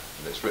Highwayman,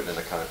 and it's written in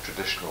a kind of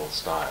traditional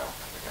style.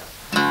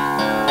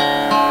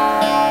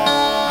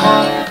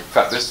 In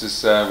fact, this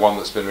is one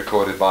that's been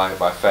recorded by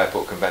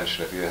Fairport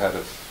Convention. Have you heard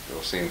of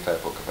or seen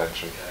Fairport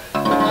Convention?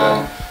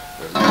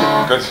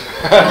 Good.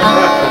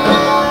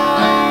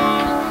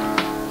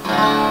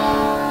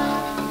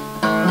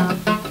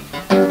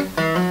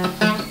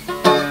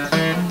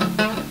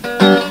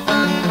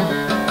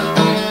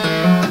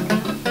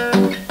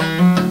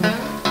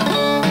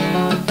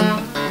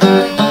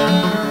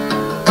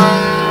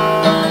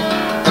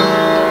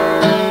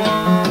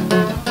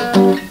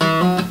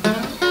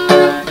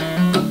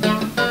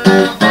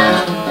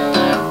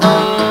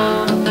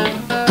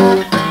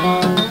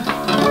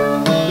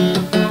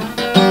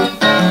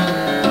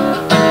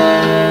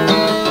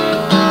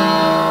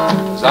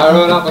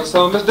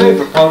 Summer's day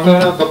for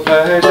profit and for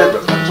pleasure,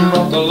 reflection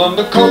of the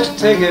London coat to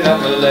take it at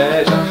my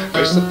leisure.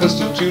 Race the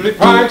pistol, Julie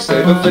Pike,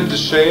 save a fit to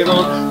shave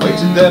on,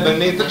 waited there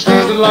beneath the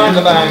trees that line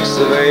the banks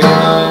of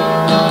Avon.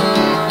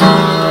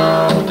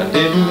 I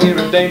didn't hear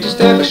a danger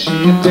step, but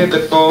she appeared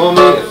before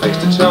me, a face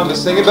to charm the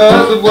singing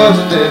birds with words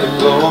that did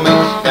implore me.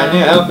 Can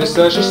you help me,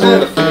 sir? She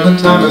said, I feel the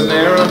time is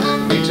nearer,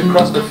 me to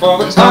cross before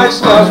the tide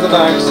swells the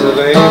banks of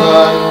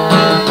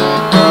Avon.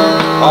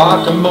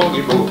 Ah, come on,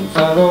 you roving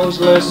fellows,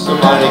 listen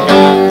mighty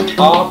can.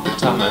 Off the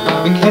time and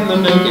I became the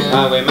naked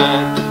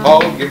highwayman.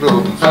 Oh, you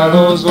roving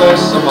fellows,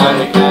 listen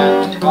mighty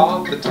can.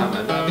 Off the time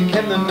and I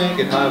became the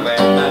naked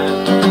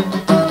highwayman.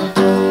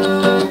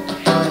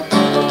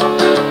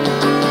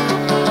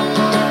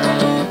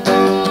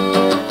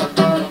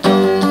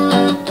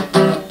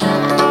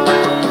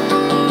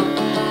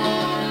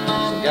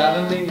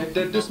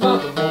 Did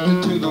dismount and walked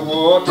into the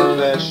water.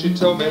 There she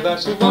told me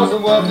that she was a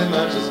wealthy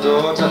man's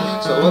daughter.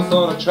 So I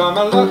thought I'd try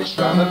my luck,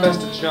 try my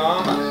best to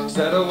charm her.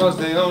 Said I was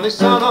the only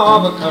son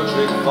of a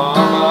country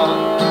farmer.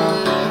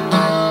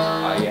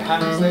 Ah, your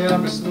hands, they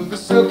are as smooth as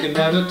silk, you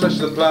never touch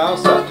the plough,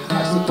 sir.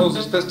 I suppose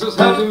these pistols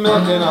have been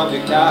milking on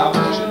your cow.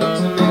 She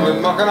looked at me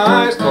with mocking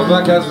eyes, cold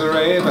black as the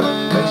raven.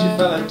 Then she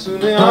fell into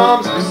my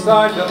arms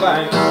beside the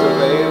banks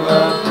of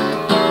Avon.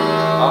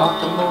 Ah,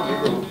 come on, you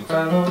roving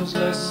fellows,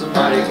 listen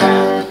mighty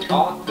can.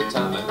 Off the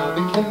time and I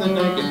became the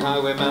naked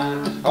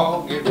highwayman.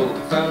 Oh, you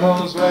roving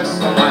fellows,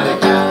 listen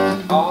mighty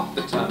can. Off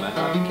the time and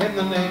I became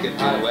the naked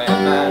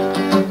highwayman.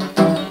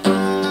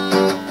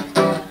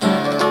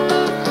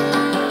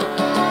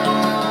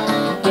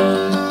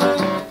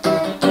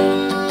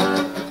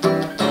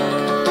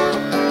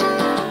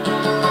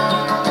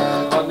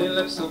 On the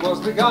lips there was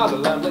the guard, a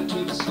lamb led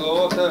to the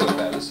slaughter.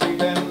 Fell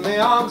asleep in the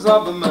arms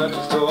of the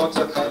murderer's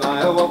daughter. And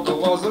I awoke, there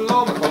was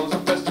alone, the clothes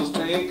and pistols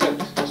taken.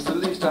 Just the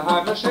leaves to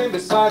hide my shame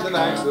beside the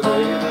banks of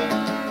Avon.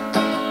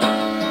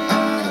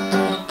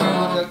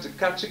 I got to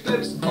catch a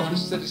glimpse of the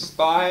city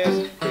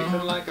spires,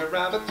 creeping like a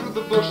rabbit through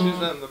the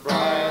bushes and the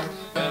briars.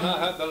 Then I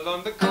heard the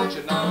London coach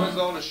and I was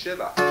on a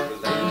shiver. The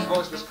lady's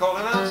voice was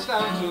calling out,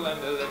 stand to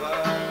and deliver.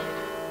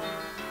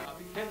 I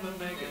became the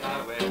naked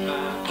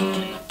highwayman.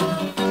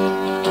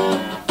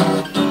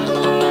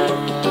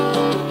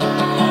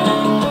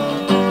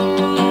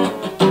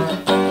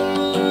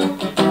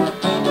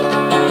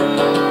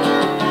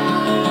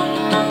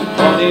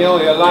 All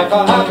your life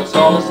I'll have, it's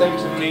all the same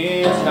to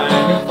me. It's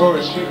hanging for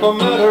a sheep or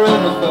murder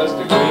in the first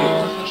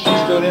degree. She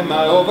stood in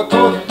my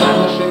overcoat,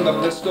 brandishing the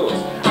pistols,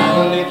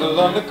 and beneath the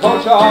London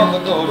coach of the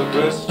golden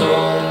Bristol.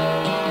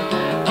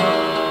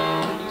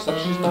 So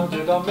she's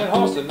mounted on my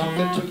horse and off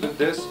into the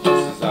distance,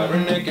 as I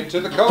ran naked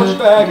to the coach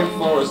begging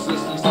for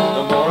assistance.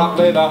 No more I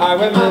play the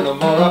highwayman, no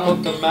more I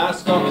put the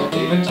mask on.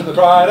 Even to the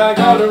bride I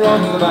gotta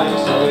run to the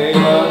banks of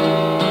Avon.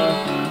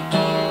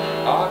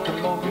 Ah,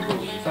 come on, you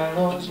roving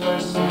fellows,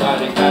 listen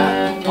mighty can.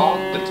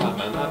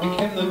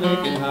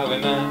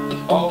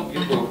 Highwayman, all you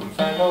roving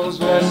fellows,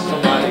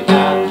 listen mighty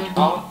can.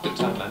 Off the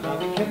time and I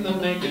became the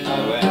naked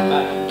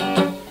highwayman.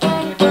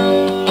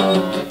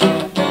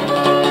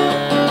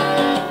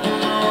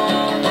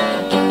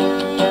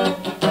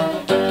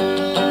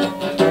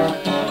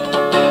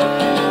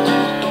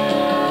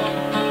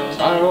 So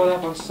I rode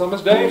up on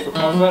summer's day for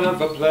comfort and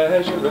for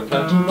pleasure,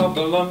 replenishing of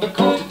the London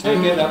coat to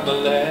take it at my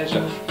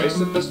leisure. Race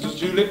the pistols,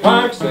 Julie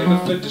Pike, save a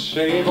fit to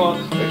shave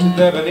on, waited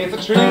there beneath the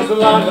trees that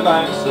line the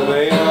banks of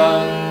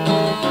Avon.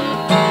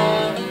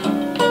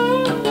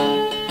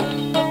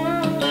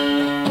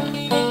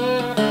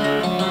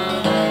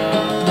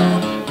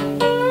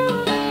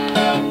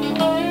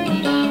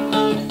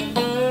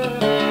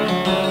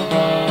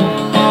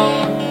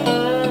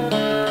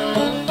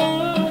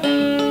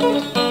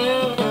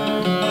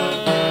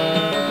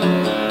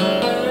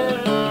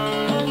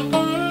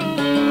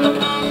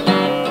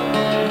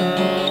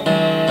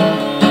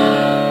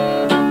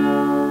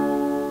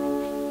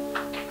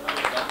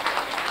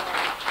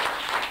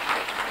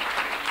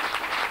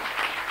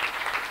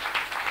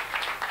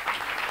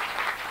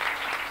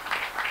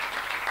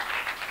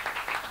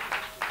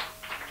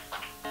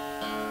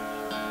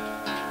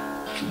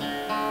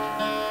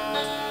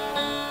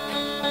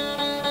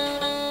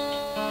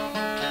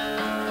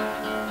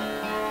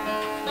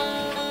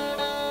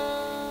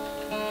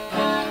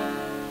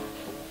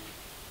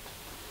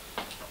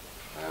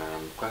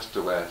 west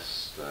to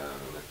west, le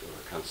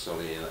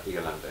canzoni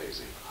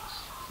irlandesi.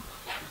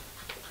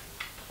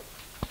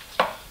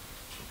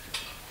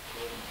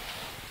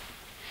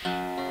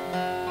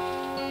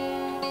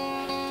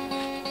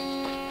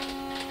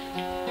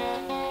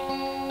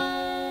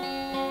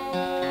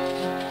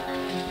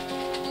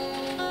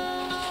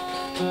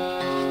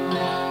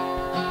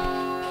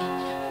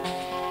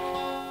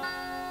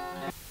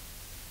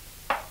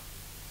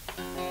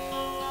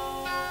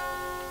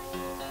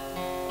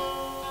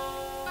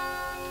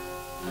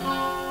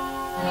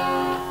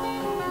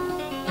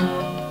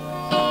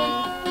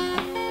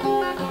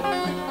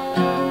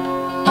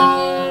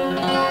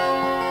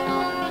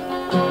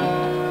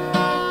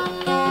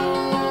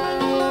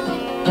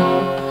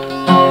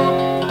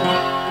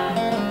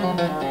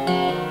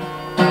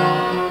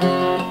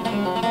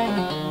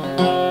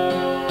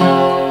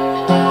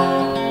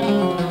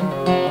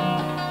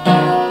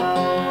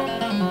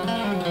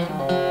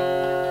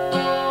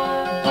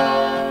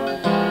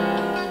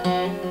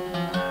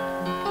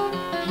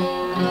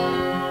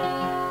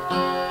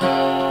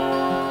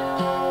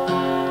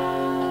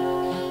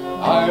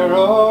 I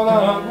rode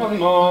out one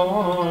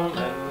morning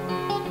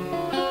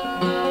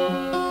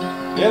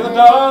in the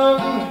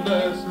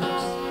darkness.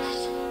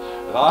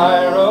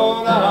 I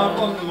rode out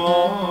one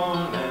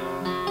morning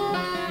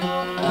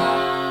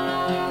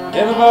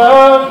in the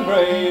burning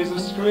blaze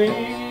of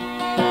screen.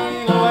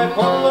 I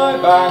put my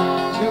back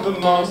to the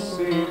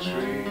mossy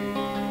tree.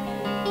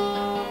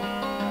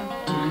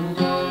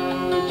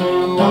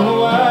 On the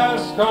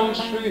west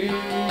country,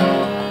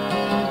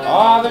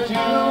 ah, that you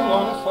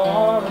on a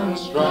foreign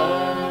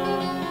strand.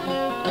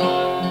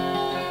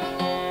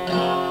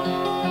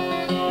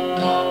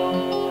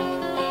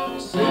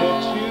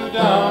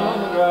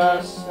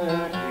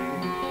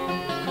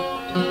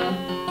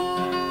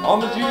 On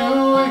the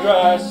dewy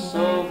grass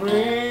so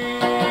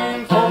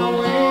green, for the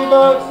wee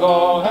birds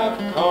all have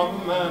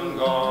come and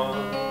gone.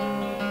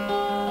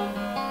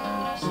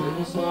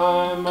 Since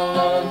I my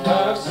love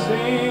have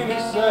seen, he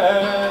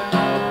said,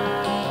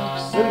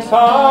 since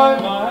I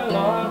my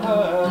love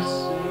have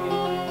seen.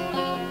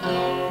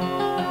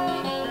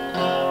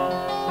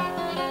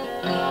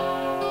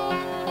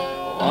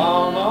 Oh,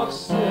 I'll not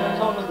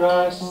sit on the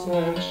grass,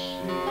 said she,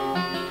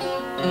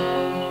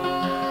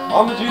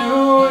 on the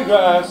dewy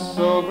grass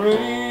so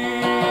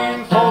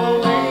green, for the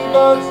wee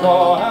birds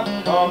all have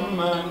come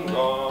and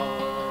gone.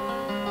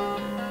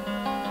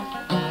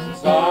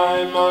 Since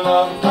I my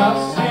love have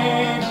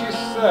seen, she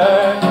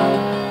said,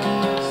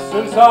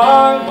 since I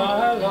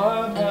my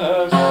love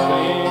have seen.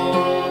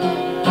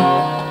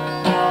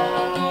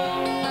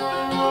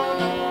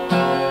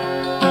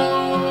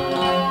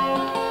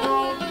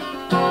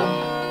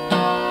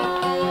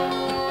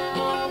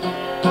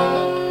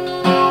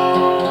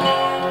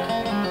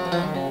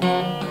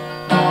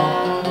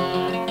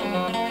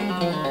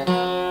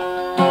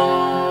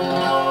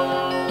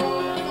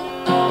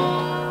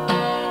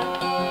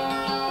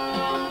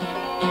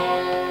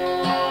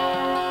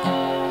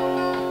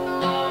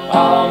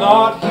 I'll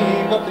not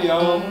heed what the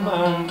old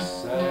man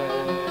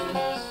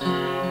says,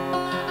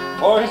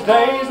 for his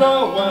days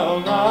are well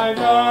nigh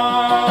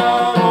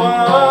done. Oh,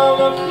 I'll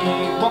not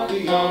heed what the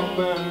young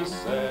man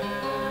says,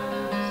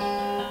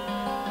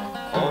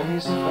 for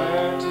he's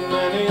fair to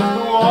many's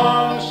the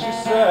one, she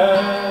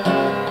said,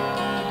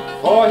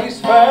 for he's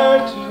fair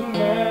to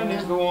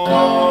many's the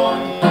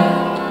one.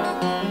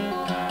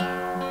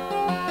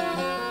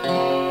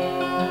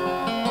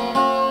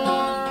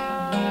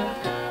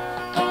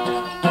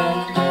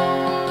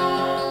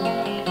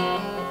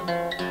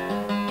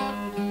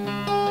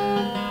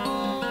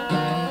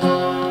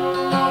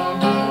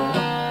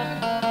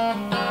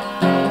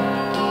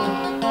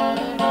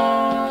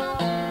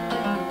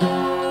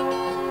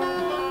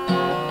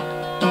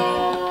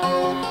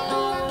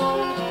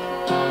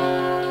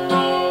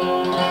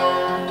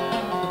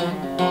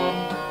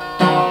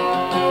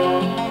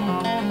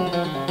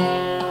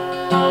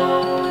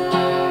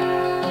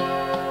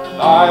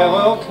 I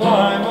will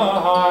climb a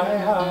high,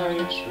 high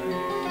tree,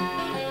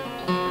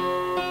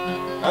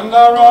 and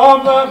I'll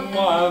rob that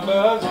wild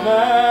bird's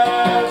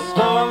nest,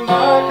 and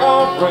back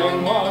I'll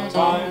bring what I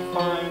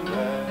find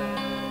there,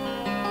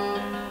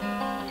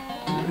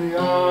 to the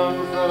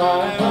arms that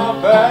I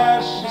love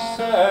best, she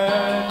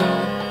said,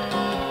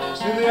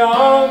 to the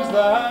arms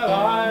that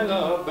I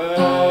love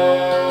best.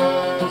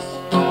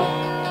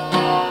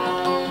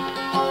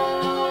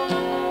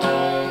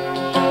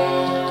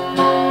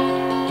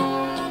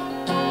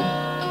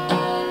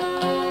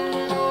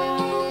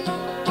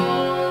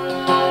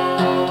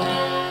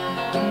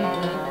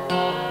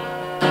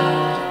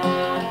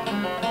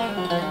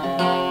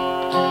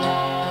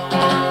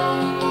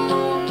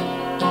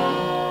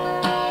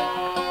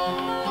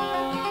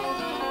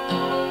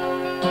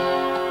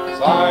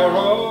 I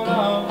rode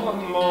out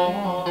one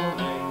morning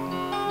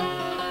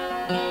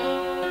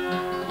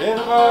in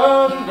a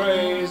burden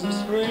brazen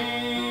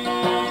screen.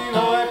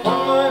 I put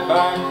my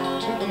back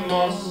to the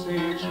mossy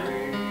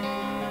tree,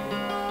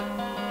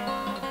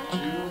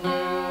 to the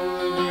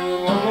view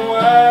on the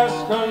west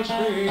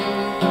country,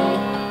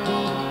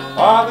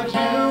 by the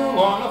dew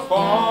on a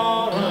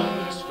foreign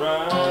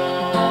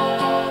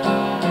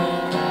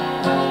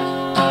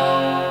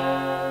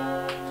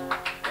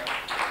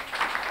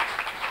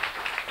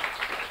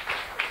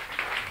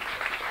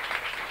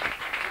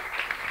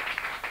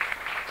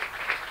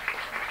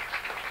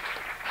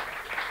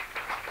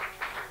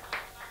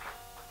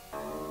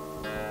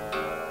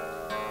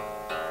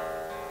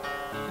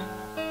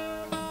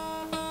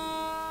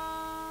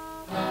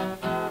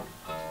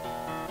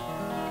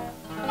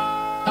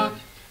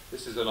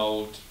This is an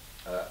old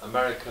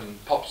American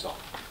pop song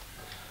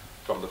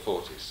from the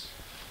 40s.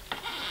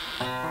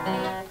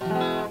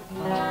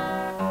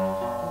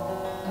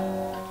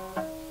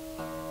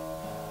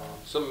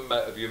 Some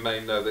of you may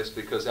know this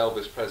because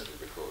Elvis Presley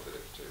recorded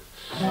it too.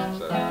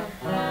 So,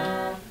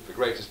 the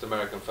greatest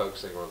American folk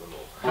singer of them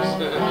all.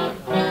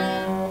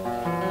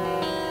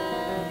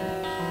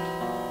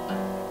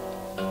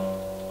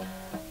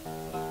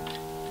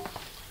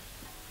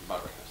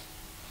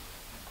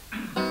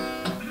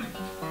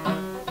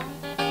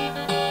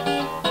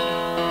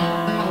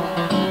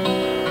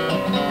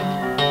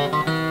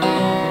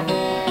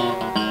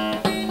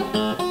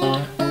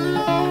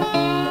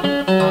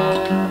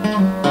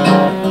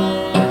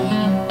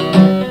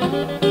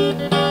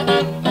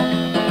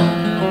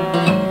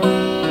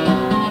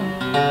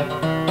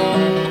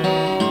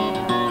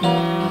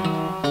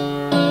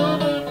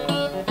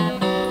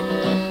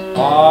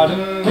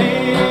 Pardon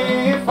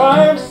me if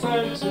I'm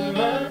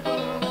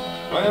sentimental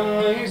when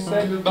we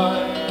say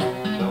goodbye.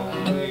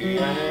 Don't be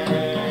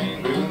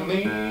angry with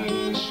me,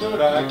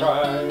 should I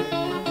cry?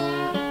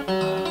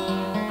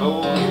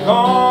 Though you're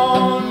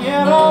gone,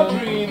 yet I'll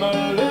dream a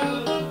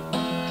little,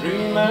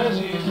 dream as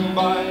years go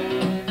by.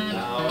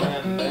 Now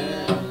and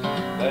then,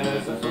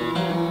 there's a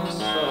fool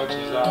such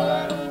as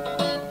I.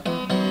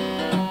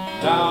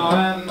 Now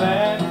and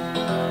then,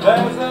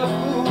 there's a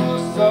fool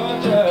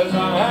such as I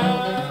am.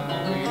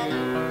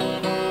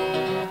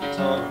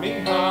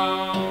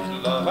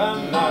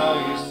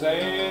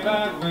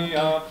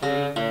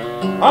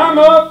 I'm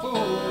a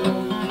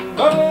fool,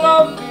 but I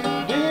love you,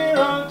 dear,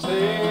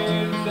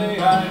 until the day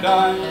I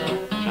die.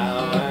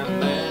 Now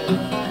and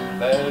then,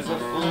 there's a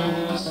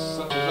fool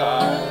such as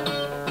I.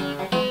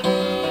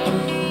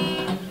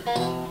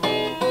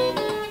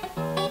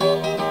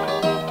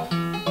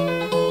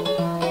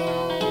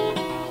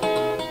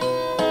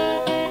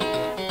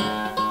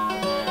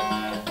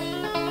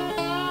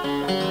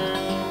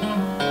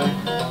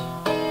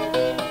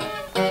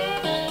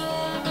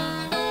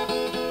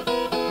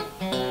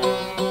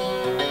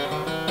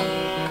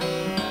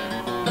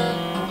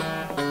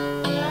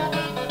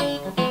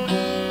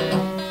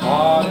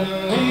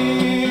 Pardon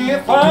me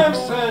if I'm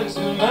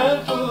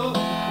sentimental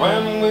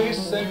when we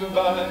say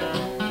goodbye.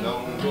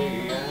 Don't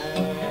be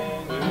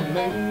angry with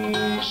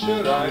me,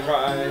 should I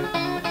cry?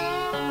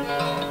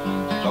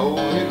 Though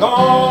you're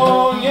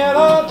gone, yet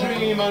I'll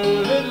dream a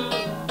little,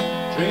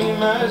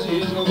 dream as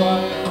years go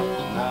by.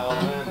 Now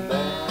and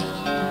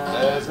then,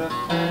 there's a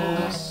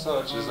fool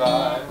such as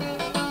I.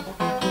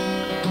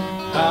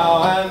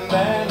 Now and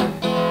then,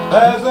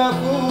 there's a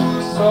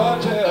fool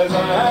such as I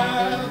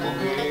am.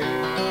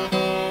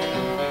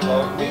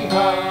 Taught me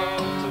how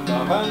to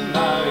love, and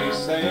now you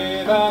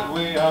say that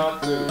we are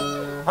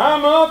through.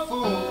 I'm a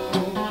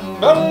fool,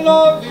 but I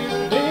love you,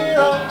 dear,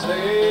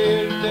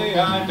 until the day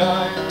I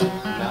die.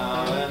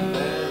 Now and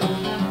then,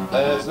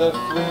 there's a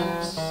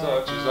fool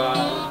such as I.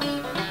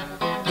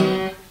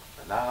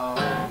 Now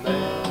and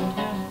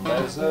then,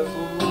 there's a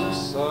fool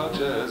such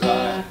as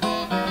I.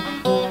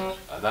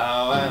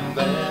 Now and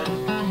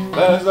then,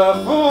 there's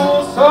a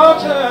fool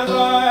such as I.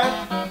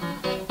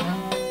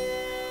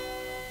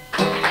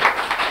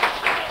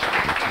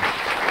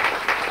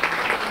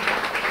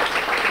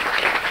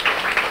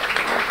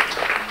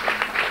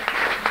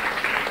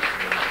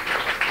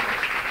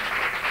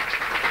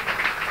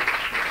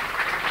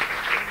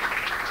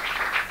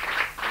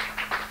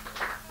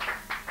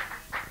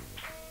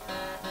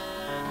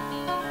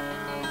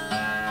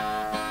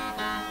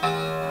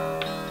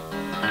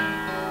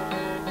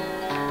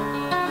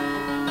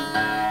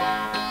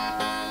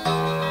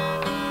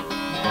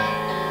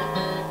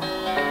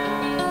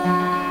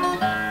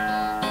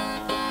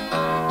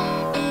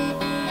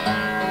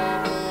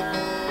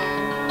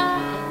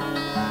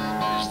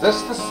 Is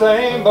this the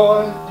same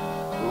boy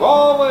who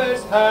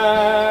always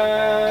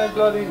had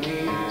bloody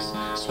knees,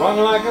 swung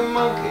like a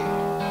monkey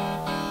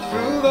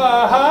through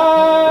the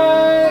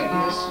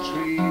highest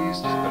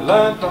trees, but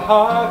learned the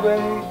hard way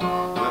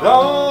that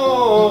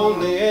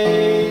only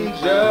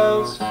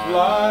angels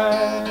fly?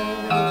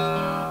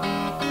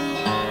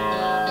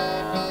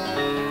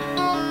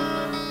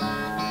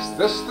 Is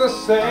this the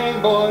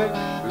same boy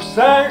who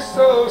sang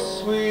so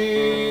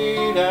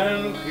sweet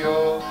and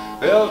pure,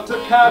 built a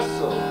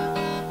castle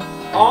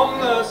on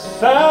the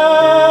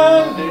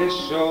sandy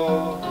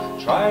shore,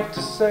 tried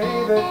to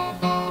save it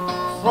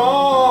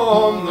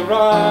from the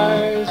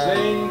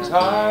rising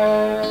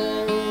tide?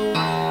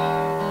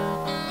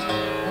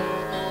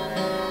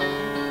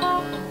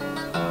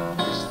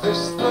 Is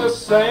this the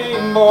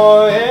same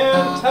boy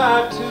in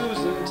tattoos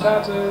and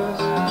tatters,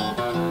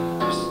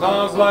 who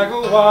snarls like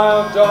a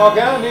wild dog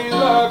and he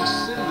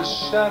lurks in the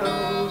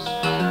shadows,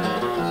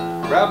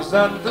 grabs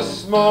at the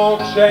small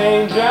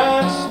change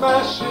and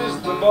smashes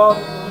the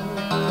bottle,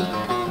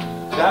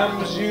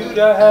 damns you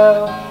to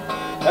hell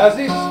as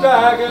he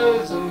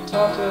staggers and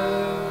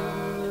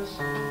totters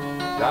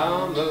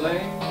down the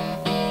lane,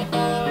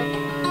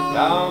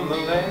 down the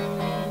lane.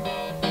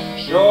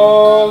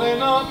 Surely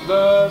not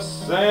the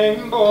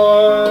same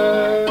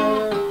boy,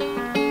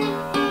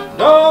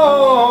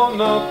 no,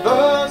 not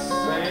the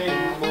same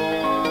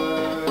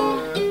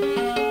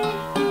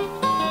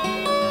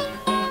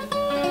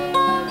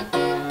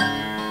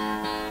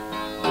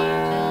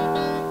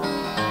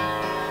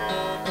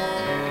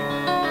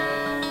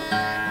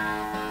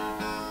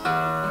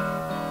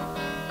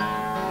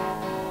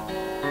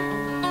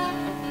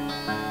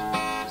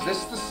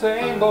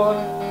same boy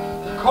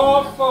who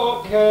called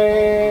for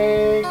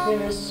cake in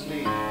his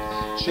sleep,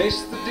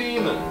 chased the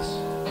demons,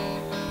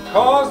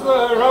 caused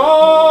the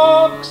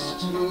rocks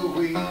to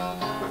weep,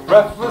 with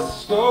breathless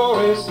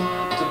stories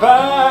to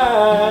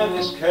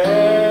banish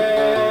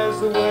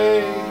cares away.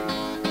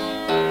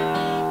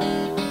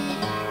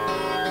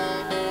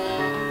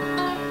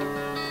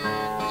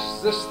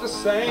 Is this the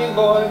same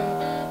boy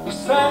who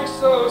sang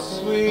so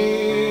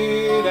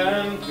sweet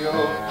and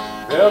pure,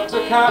 built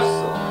a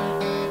castle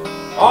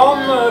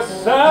on the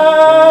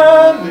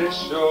sandy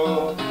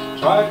shore,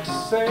 tried to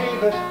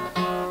save it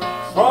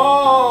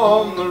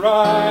from the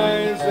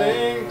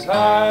rising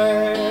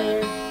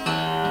tide?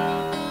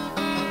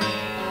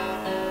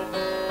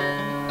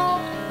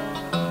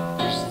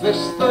 Is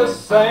this the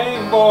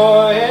same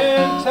boy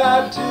in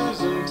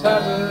tattoos and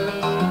tatters,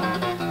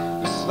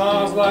 who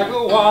snarls like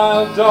a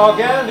wild dog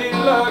and he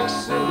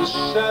lurks in the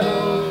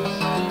shadows,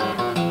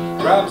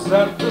 grabs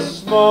at the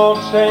small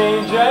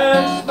change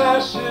and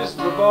smashes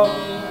the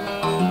bottle,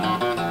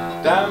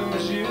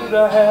 damns you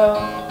to hell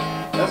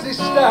as he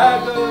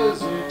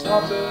staggers and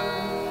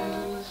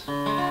totters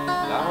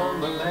down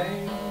the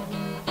lane,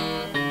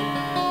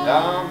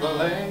 down the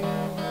lane?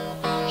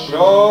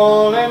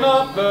 Surely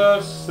not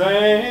the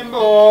same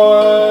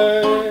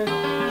boy.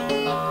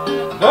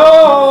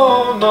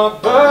 No,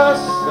 not the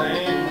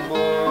same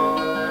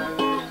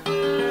boy.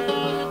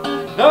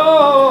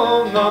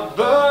 No, not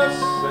the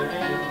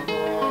same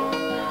boy.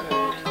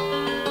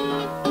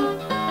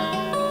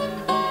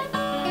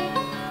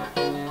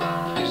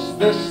 Is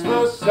this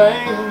the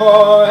same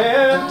boy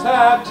in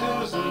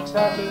tattoos and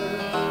tatters?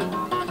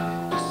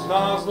 He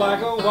snarls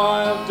like a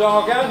wild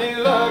dog and he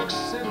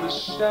lurks in the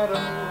shadows,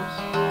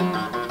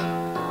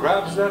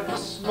 grabs at the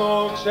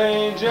small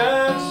change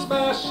and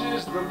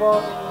smashes the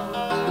bottle,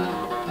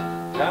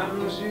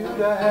 damns you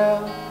to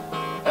hell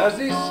as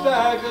he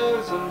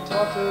staggers and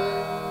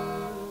totters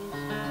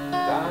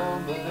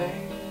down the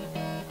lane,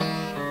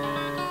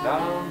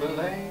 down the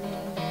lane,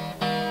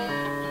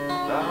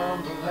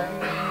 down the lane,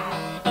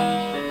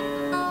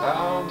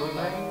 down the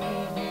lane.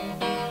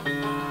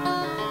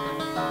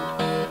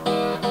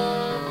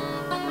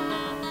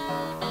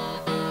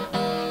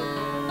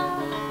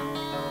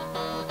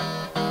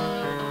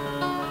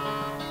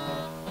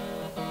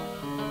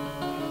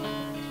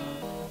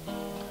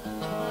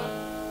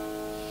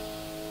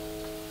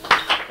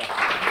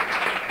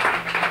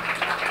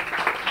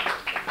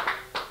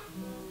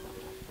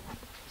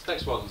 This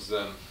next one's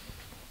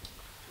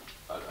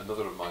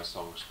another of my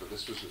songs, but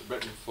this was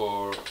written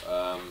for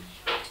a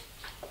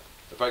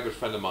very good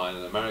friend of mine,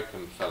 an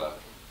American fella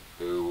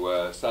who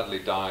sadly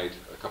died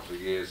a couple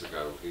of years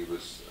ago. He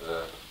was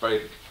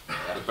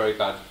had a very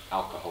bad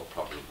alcohol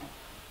problem,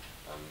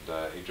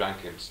 and he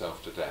drank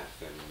himself to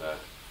death in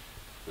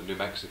the New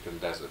Mexican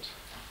desert.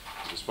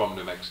 He was from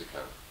New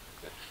Mexico,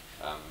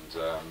 and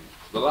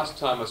the last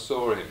time I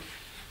saw him,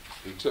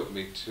 he took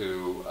me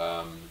to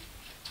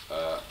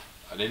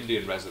an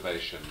Indian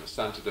reservation, the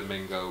Santo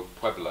Domingo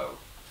Pueblo,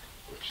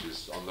 which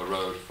is on the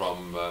road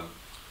from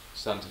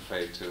Santa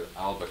Fe to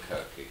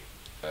Albuquerque.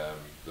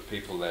 The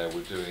people there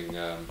were doing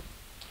a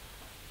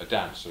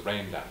dance, a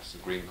rain dance, a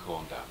green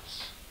corn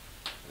dance.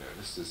 You know,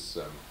 this is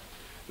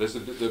there's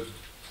a bit of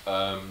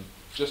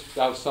just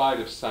outside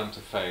of Santa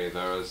Fe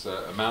there is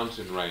a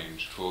mountain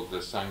range called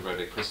the Sangre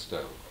de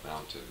Cristo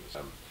Mountains.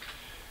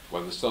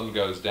 When the sun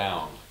goes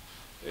down,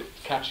 it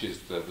catches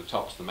the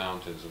tops of the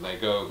mountains, and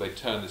they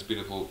turn this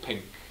beautiful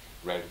pink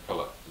red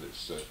colour, and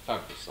it's a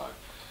fabulous sight.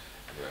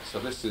 Anyway, so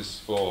this is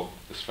for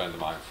this friend of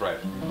mine, Fred.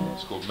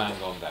 It's called Man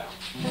Gone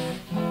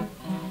Down.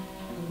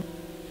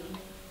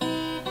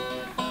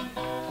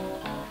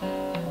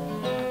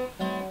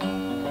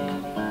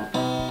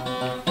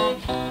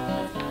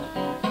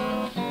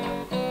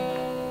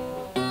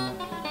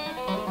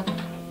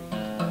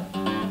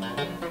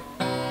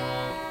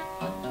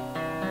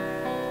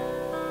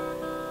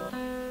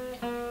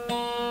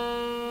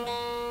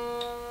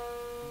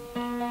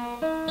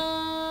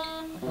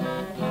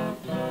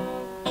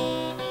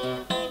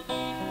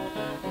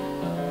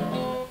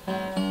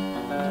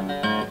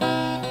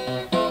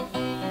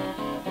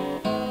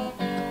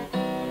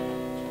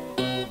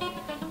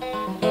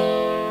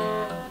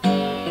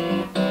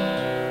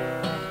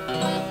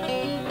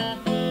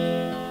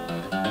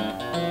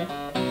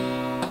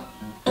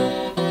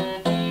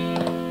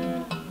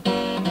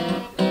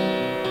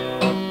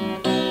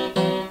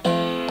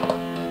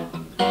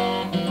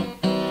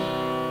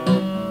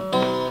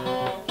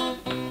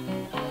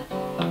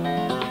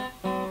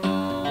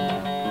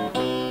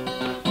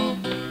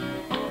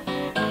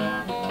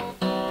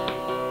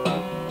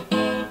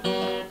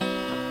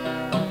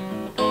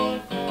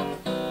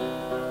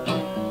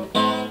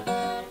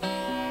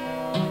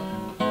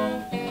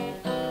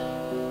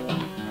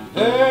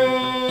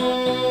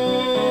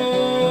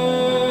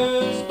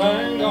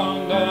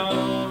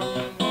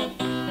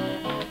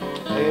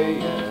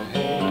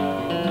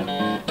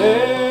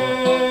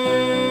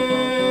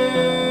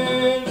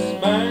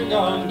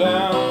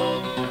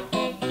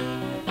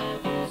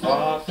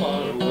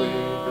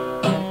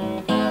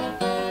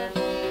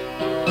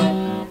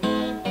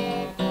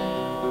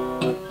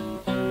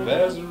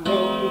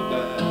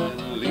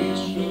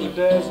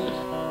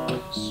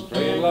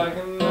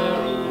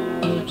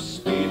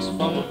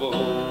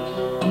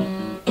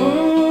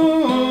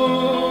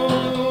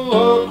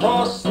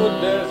 across the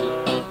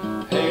desert.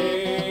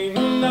 Hey,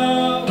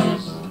 now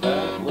is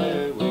that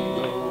where we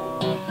go?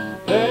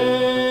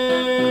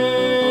 There's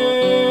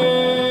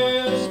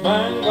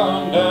man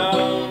gone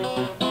down.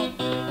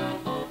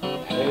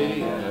 Hey,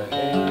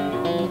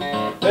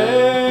 hey,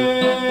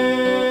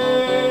 there's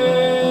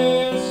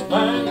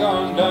man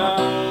gone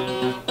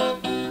down.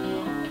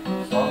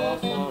 Far,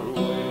 far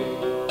away.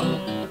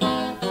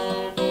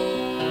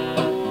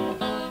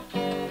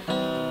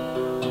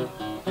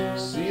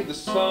 See the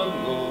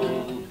sun go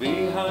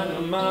behind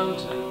the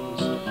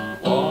mountains,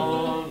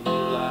 one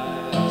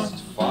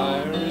last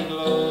fiery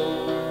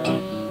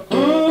glow.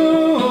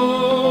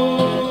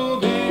 Ooh,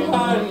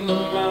 behind the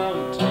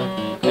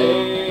mountain,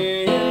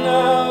 hey,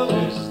 now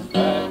is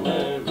that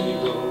where we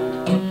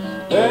go?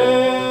 There's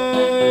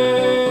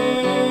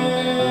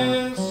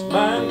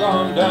man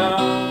gone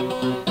down.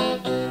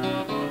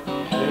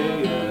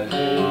 Hey, hey,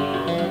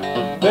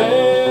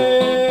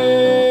 there's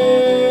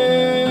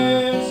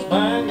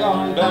man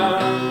gone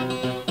down.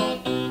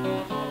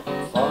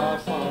 Far,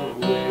 far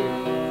away.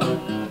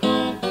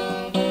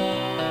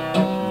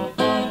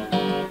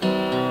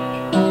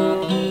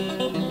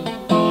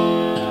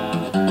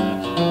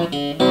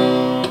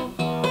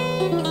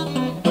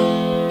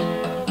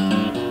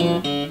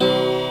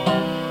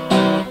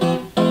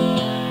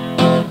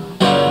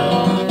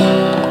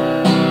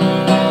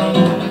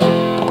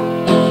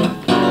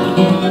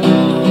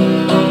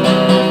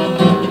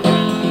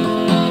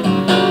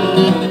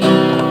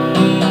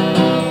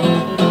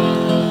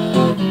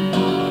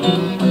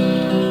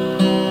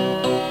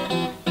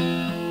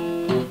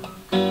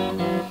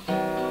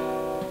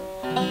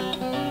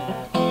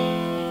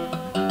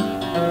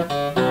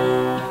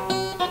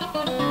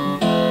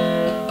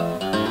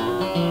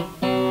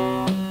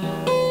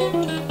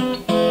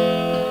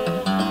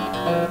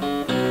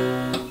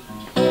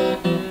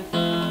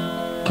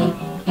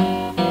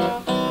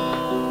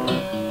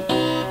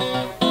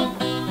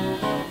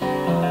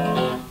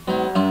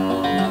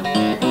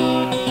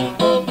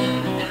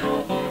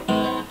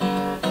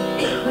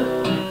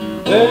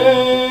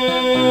 There's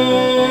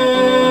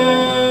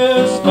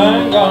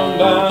man gone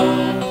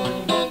down.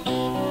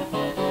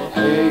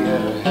 Hey,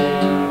 hey,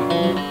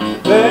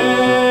 there's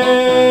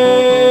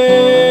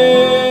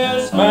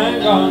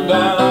man gone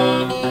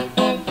down.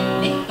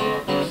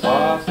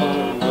 Far,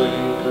 far away.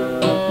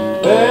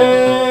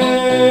 There's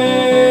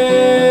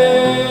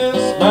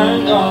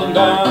man gone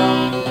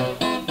down.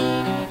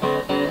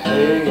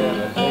 Hey,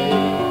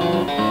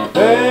 hey,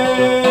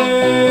 there's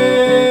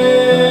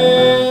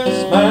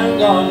man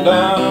gone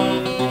down.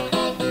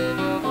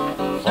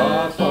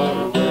 Far,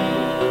 far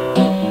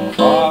away,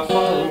 far,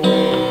 far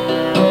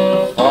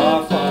away,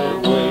 far, far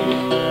away,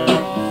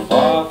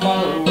 far,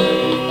 far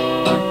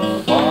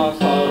away, far,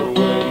 far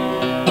away.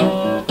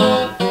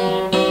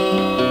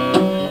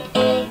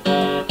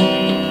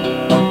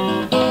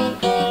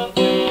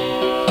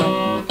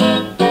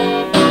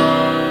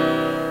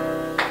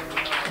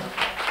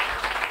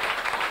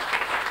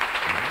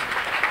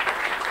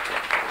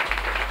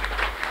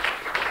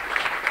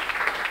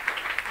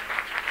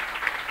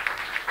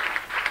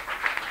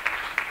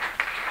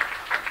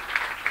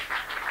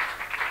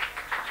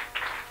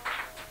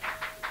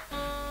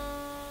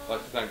 I'd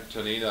like to thank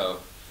Tonino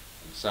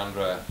and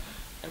Sandra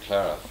and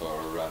Clara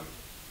for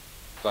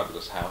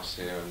fabulous house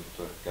here and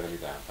for getting me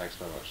down. Thanks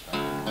very much.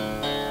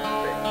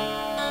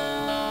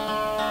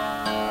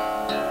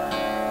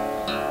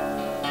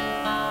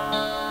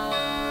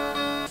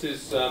 This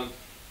is a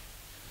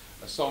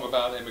song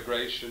about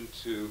immigration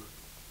to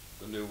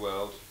the New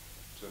World,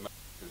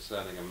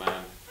 concerning a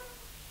man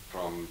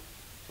from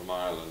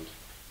Ireland,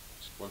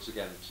 once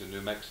again to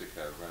New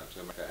Mexico, round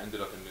to America,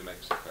 ended up in New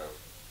Mexico.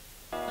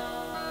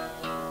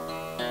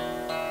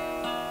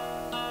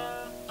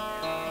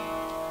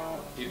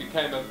 He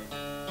became a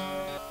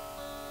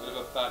bit of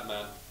a bad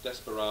man,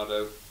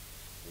 desperado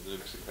in New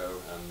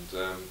Mexico, and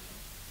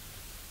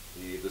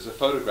there's a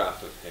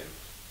photograph of him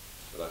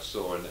that I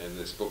saw in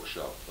this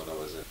bookshop when I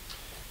was in.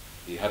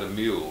 He had a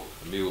mule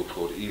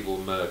called Evil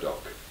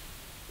Murdoch,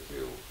 the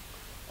mule.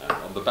 And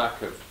on the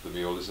back of the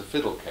mule is a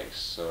fiddle case,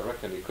 so I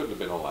reckon he couldn't have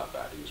been all that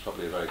bad. He was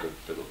probably a very good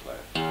fiddle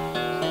player.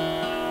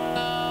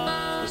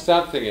 The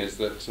sad thing is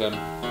that it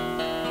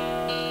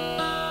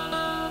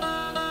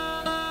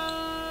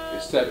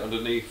said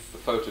underneath the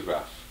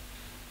photograph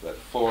that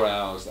 4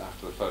 hours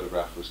after the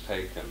photograph was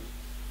taken,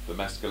 the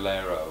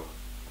Mescalero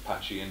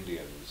Apache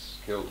Indians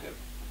killed him.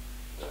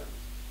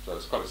 So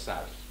it's quite a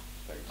sad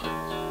thing.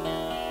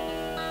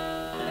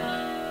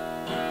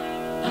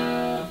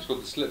 It's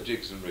called the Slip,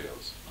 Jigs and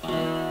Reels.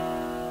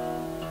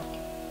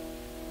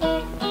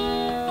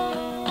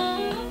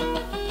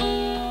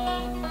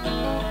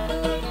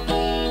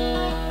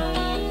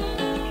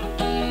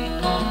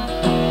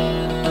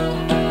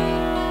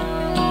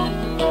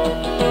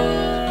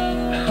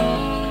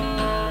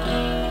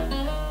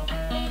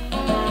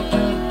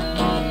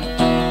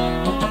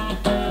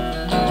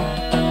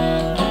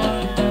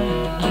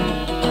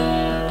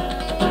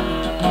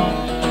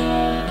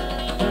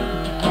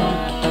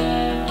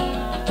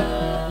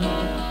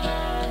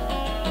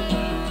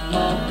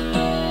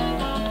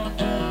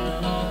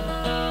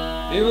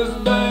 was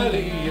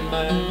barely a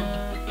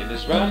man in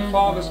his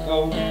grandfather's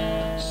coat,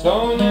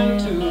 sewn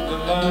into the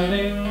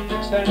lining a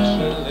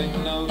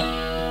 10-shilling note.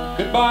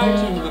 Goodbye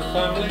to the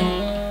family,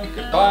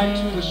 goodbye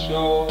to the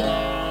shore.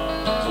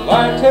 So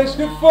life takes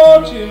good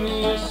fortune,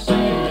 you'll see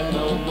me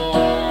no more.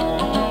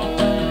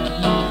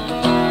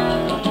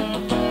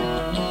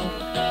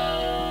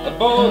 A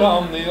boat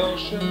on the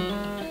ocean,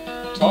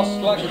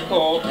 tossed like a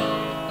cork.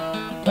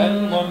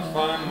 Then one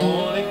fine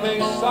morning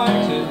they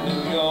sighted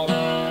New York,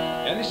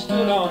 and he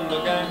stood on the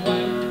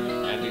gangway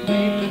and he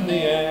waved in the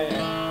air.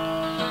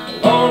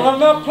 Lord, I'm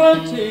not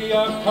plenty,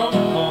 I've come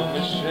home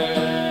to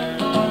share.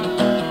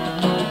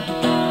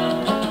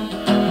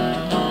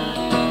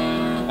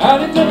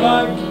 And he did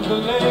like the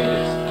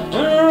ladies,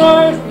 the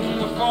rise and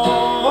the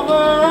fall of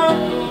their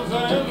ankles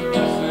and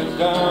dresses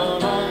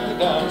down on the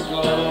dance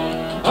floor,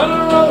 and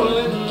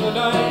rolling the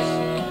dice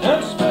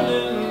and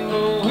spinning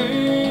the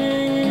wheel.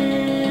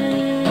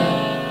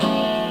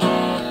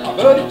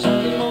 But he took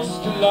the most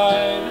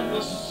delight in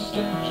the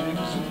slip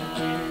jigs and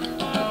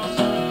wheels.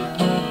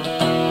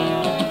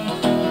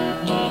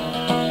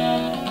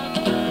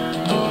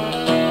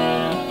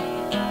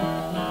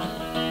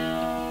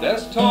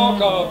 There's talk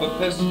of a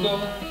pistol,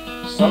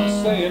 some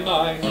say a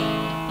knife,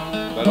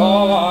 but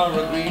all are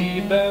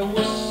agreed there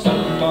was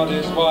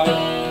somebody's wife.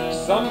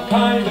 Some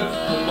kind of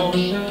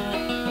commotion,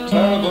 a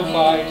terrible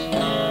fight,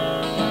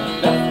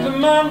 left the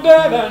man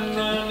dead and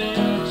ran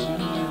into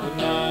the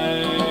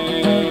night.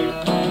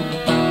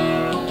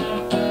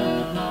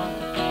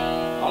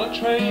 On a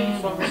train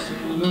from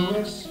St.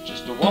 Louis,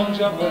 just a one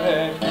jump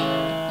ahead,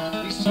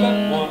 he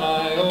slept one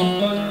eye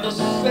open, a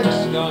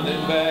 6-gun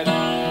in bed,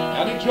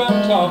 and he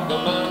dreamt of the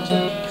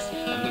mountains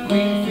and the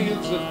green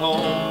fields of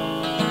home,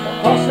 or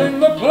crossing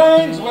the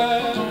plains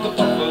where the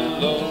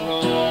buffalo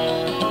roam.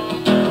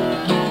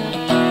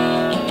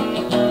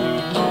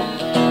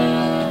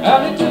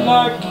 And he did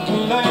like the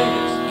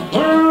ladies, the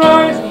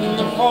rise and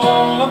the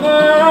fall of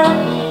their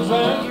ankles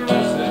and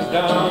dresses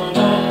down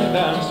on the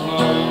dance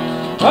floor,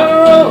 and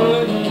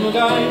rolling the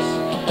dice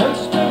and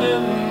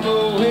spinning the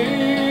wheel.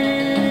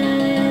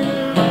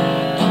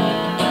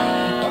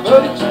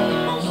 But he took the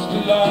most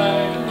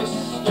delight in the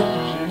slip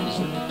jigs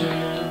and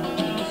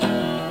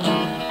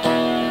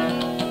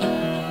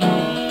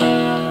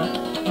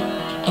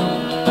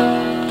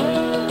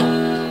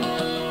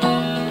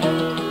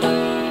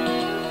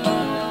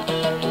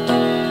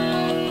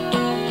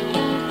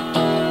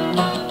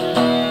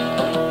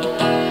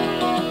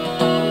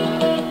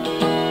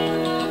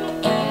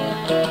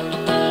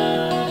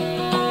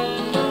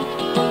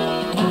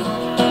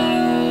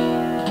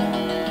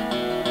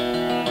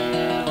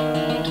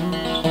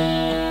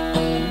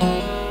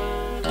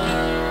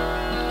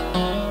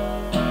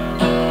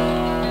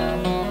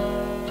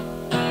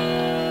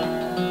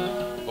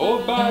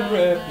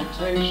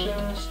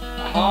reputations, a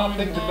hard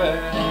thing to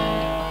bear.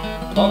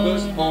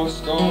 Mothers pour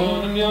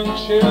scorn and young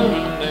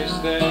children they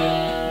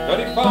stare, but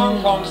he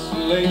found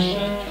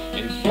consolation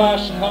in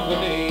flash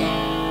company.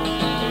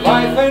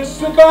 Life ain't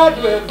so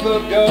bad with the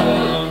girl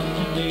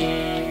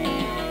underneath.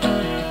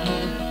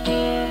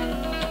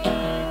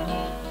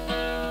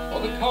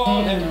 Well, they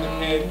called him the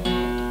kid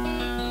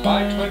by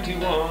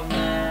 21.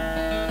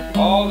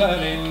 All that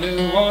he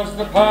knew was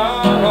the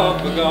power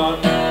of the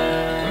gun,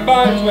 and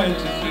by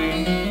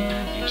 23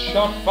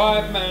 shot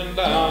 5 men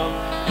down,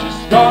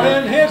 just got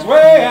in his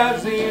way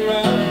as he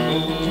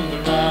rambled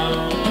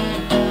around.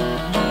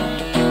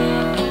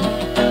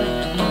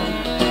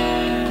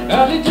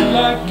 And he did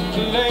like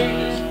the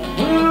ladies,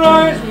 the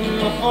rise and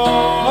the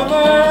fall of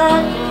their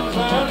ankles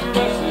and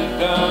dresses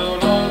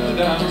down on the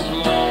dance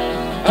floor,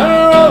 and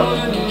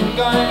rolling the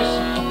dice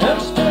and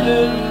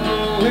spinning the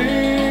wheel.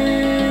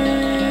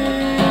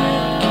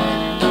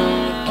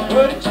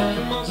 But he took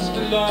the most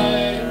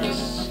delight in the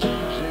slip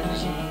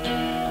jigs and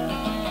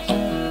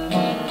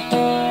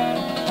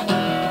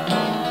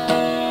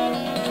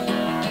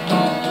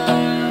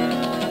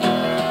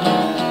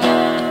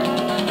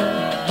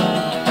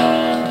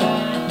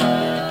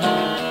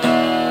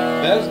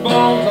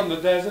bones on the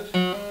desert,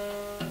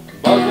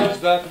 buzzards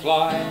that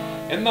fly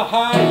in the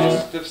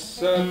highest of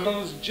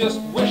circles, just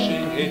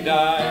wishing he'd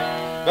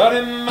die. But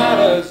in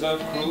matters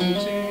of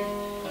cruelty,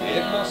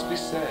 it must be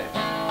said,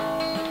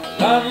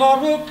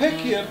 landlord will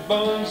pick your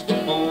bones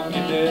before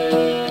you're dead.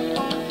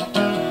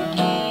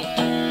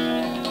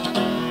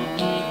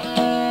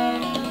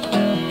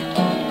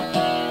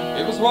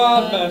 It was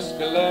wild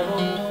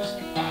mescaleros,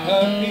 I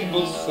heard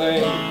people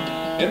say,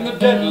 in the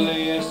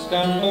deadliest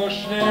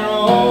ambush near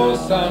old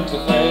Santa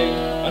Fe.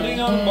 And a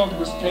young buck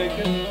was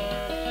taken,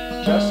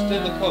 dressed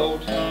in a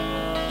coat,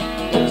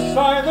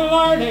 inside the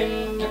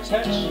lining a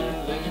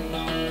 10-shilling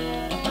note.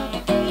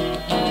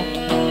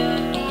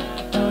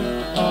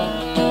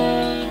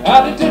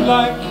 And he did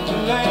like the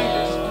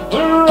ladies,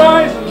 the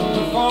rise and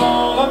the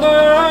fall of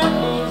their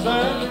ankles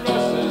and the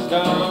dresses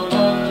down on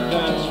the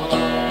dance floor,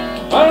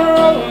 and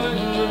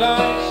rolling the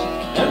dice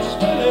and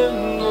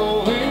spinning the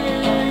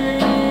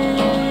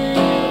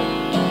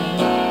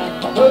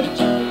but he took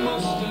the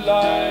most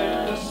delight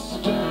in the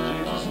slip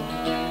jigs and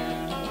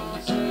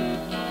wheels.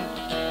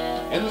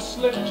 In the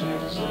little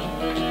jigs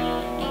and reels.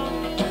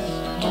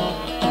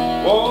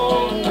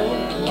 Whoa, whoa,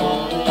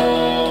 whoa.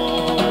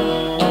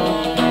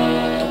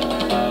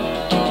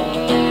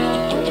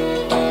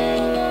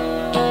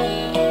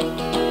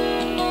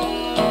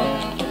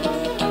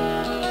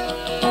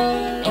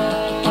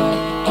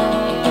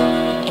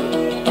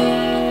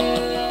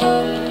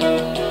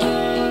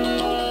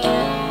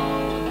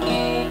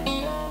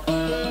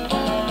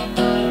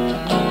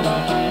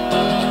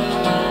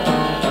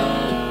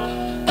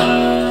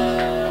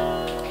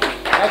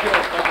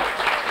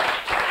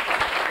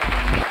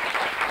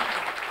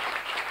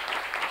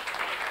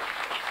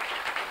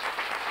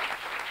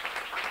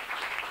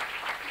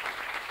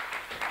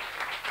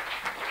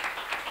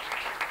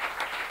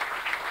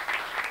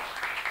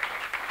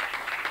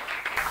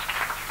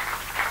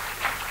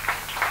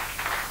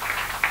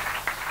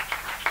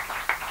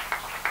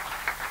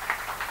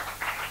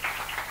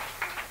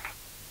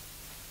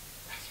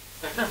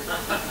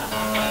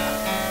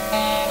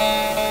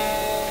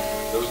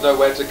 There was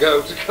nowhere to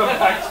go to come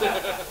back to.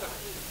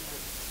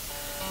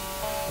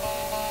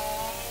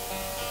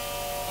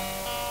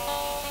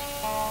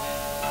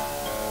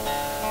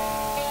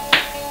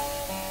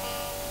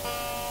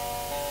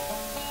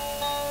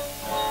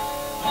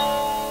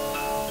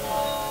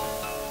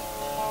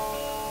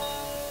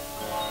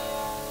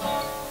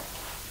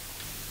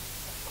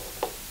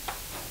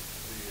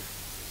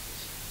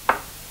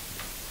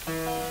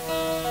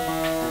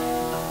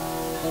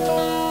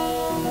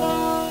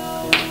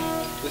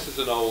 This is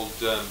an old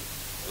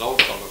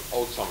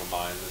song of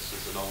mine. This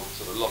is an old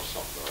sort of love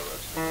song that I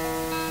wrote.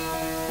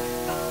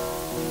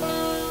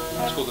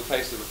 It's called "The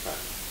Face of a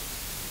Friend."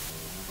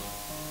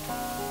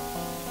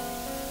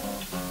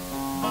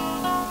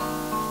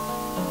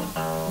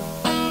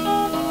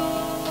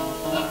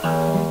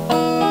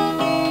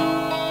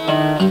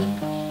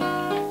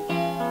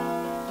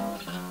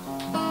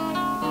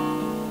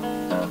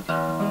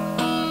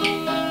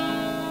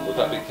 Would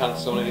that be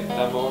canzone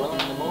d'amore?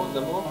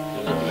 D'amore?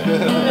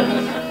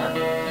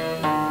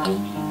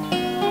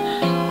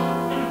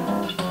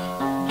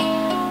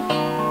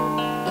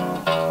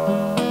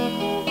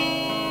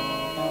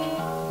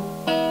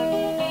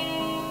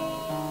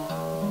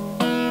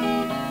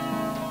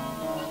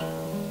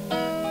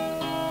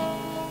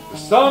 The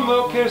sun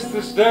will kiss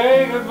this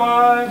day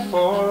goodbye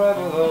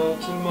forever, though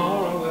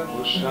tomorrow it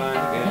will shine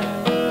again.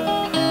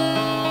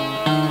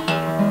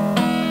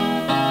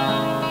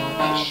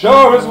 As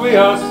sure as we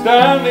are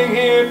standing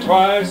here,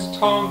 twice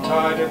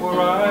tongue-tied, it will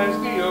rise,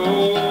 be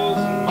yours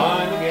and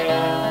mine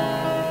again.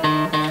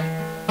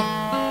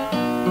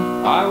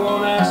 I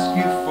won't ask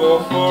you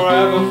for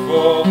forever,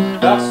 for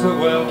that's a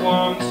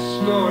well-worn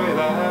story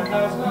that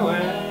has no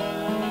end.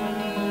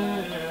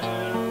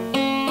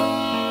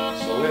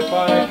 So if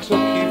I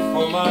took you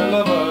for my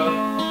lover,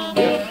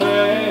 your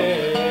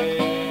face,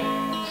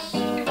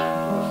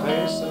 the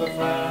face of a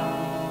friend.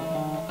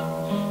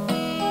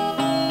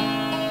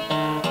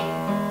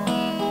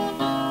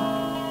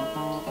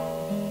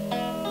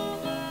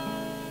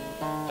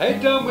 Hey,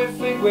 don't we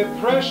think we're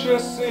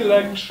precious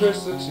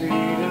electricity,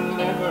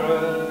 deliver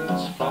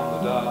us from the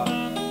dark.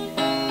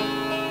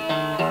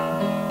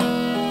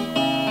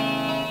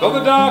 Though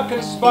the dark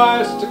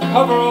conspires to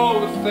cover all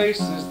the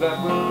faces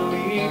that will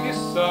leave your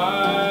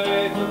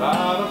side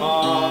without a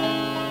mark,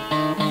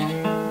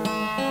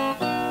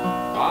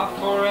 our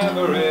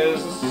forever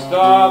is a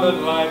star that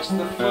lights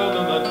the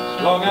firmament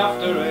long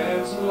after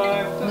its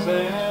life does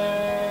end.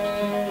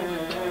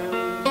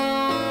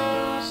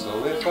 So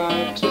if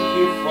I took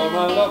you for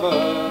my lover,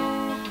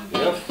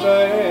 your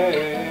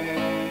face,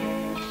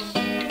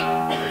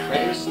 the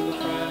face of a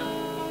friend.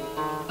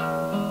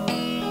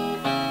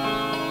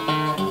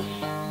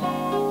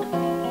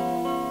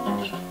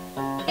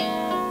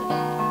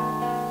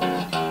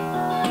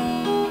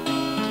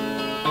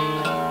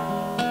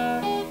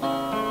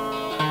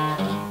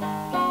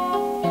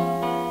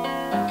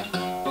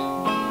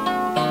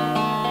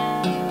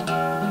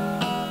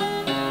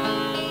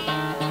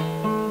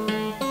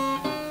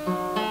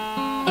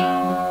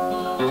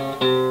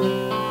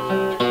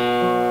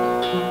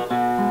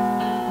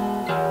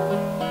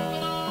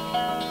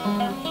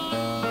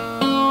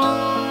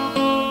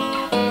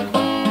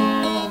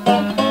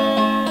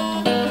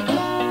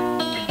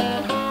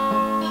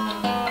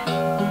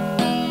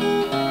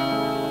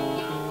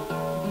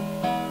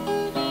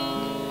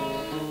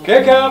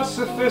 Kick out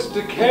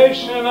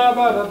sophistication, I've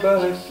got a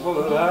belly full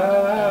of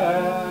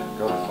that.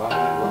 Gotta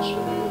find what's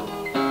real.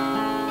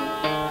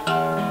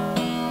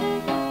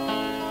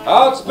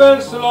 Oh, it's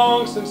been so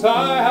long since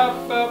I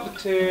have felt the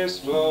tears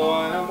flow.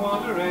 I am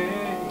wondering,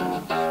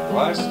 do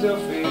I still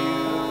feel?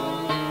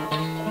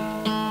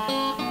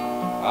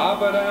 Ah,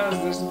 but as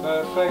this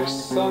perfect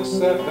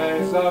sunset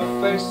bathes our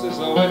faces,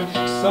 oh, it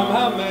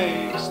somehow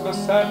makes my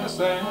sadness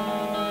end.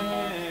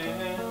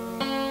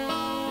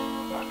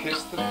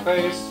 Kiss the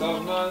face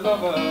of my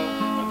lover,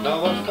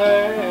 another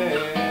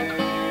face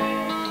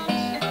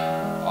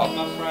of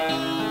my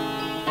friend.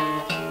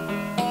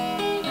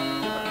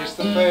 I kiss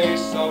the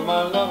face of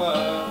my lover,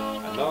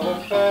 another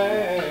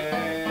face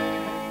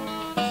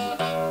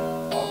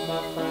of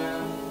my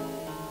friend.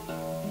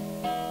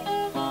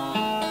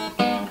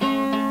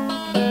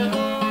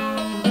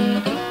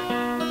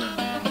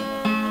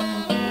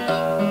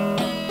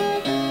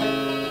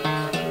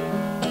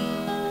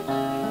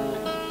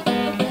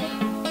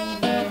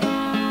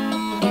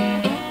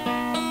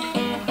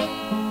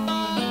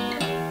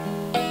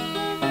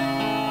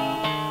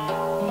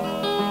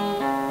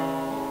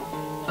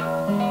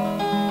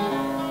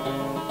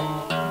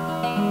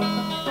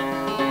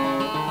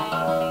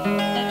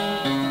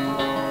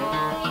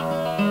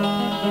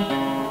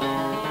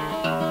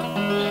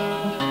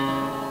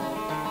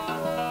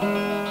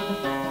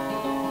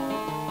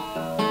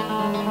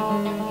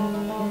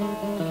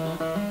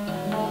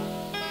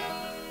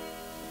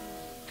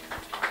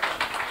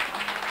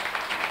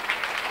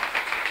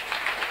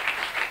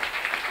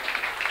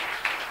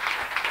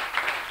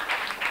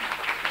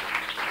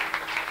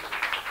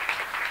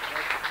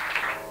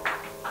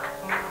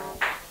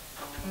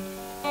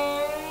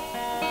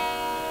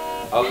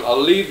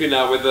 I'll leave you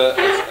now with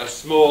a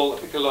small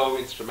piccolo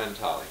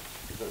instrumentale.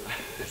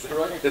 Is that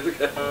right?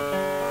 With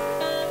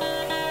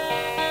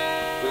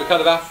a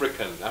kind of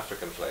African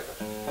flavour.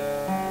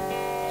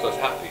 So it's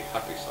happy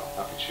song,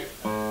 happy tune.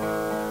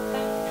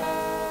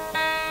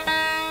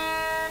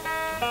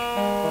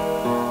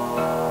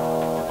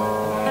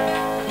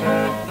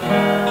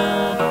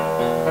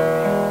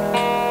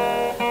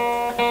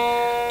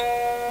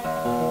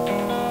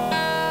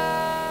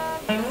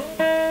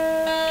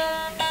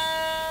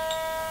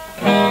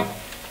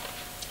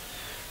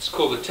 It's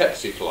called the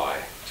Tsetse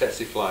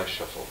Fly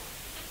Shuffle.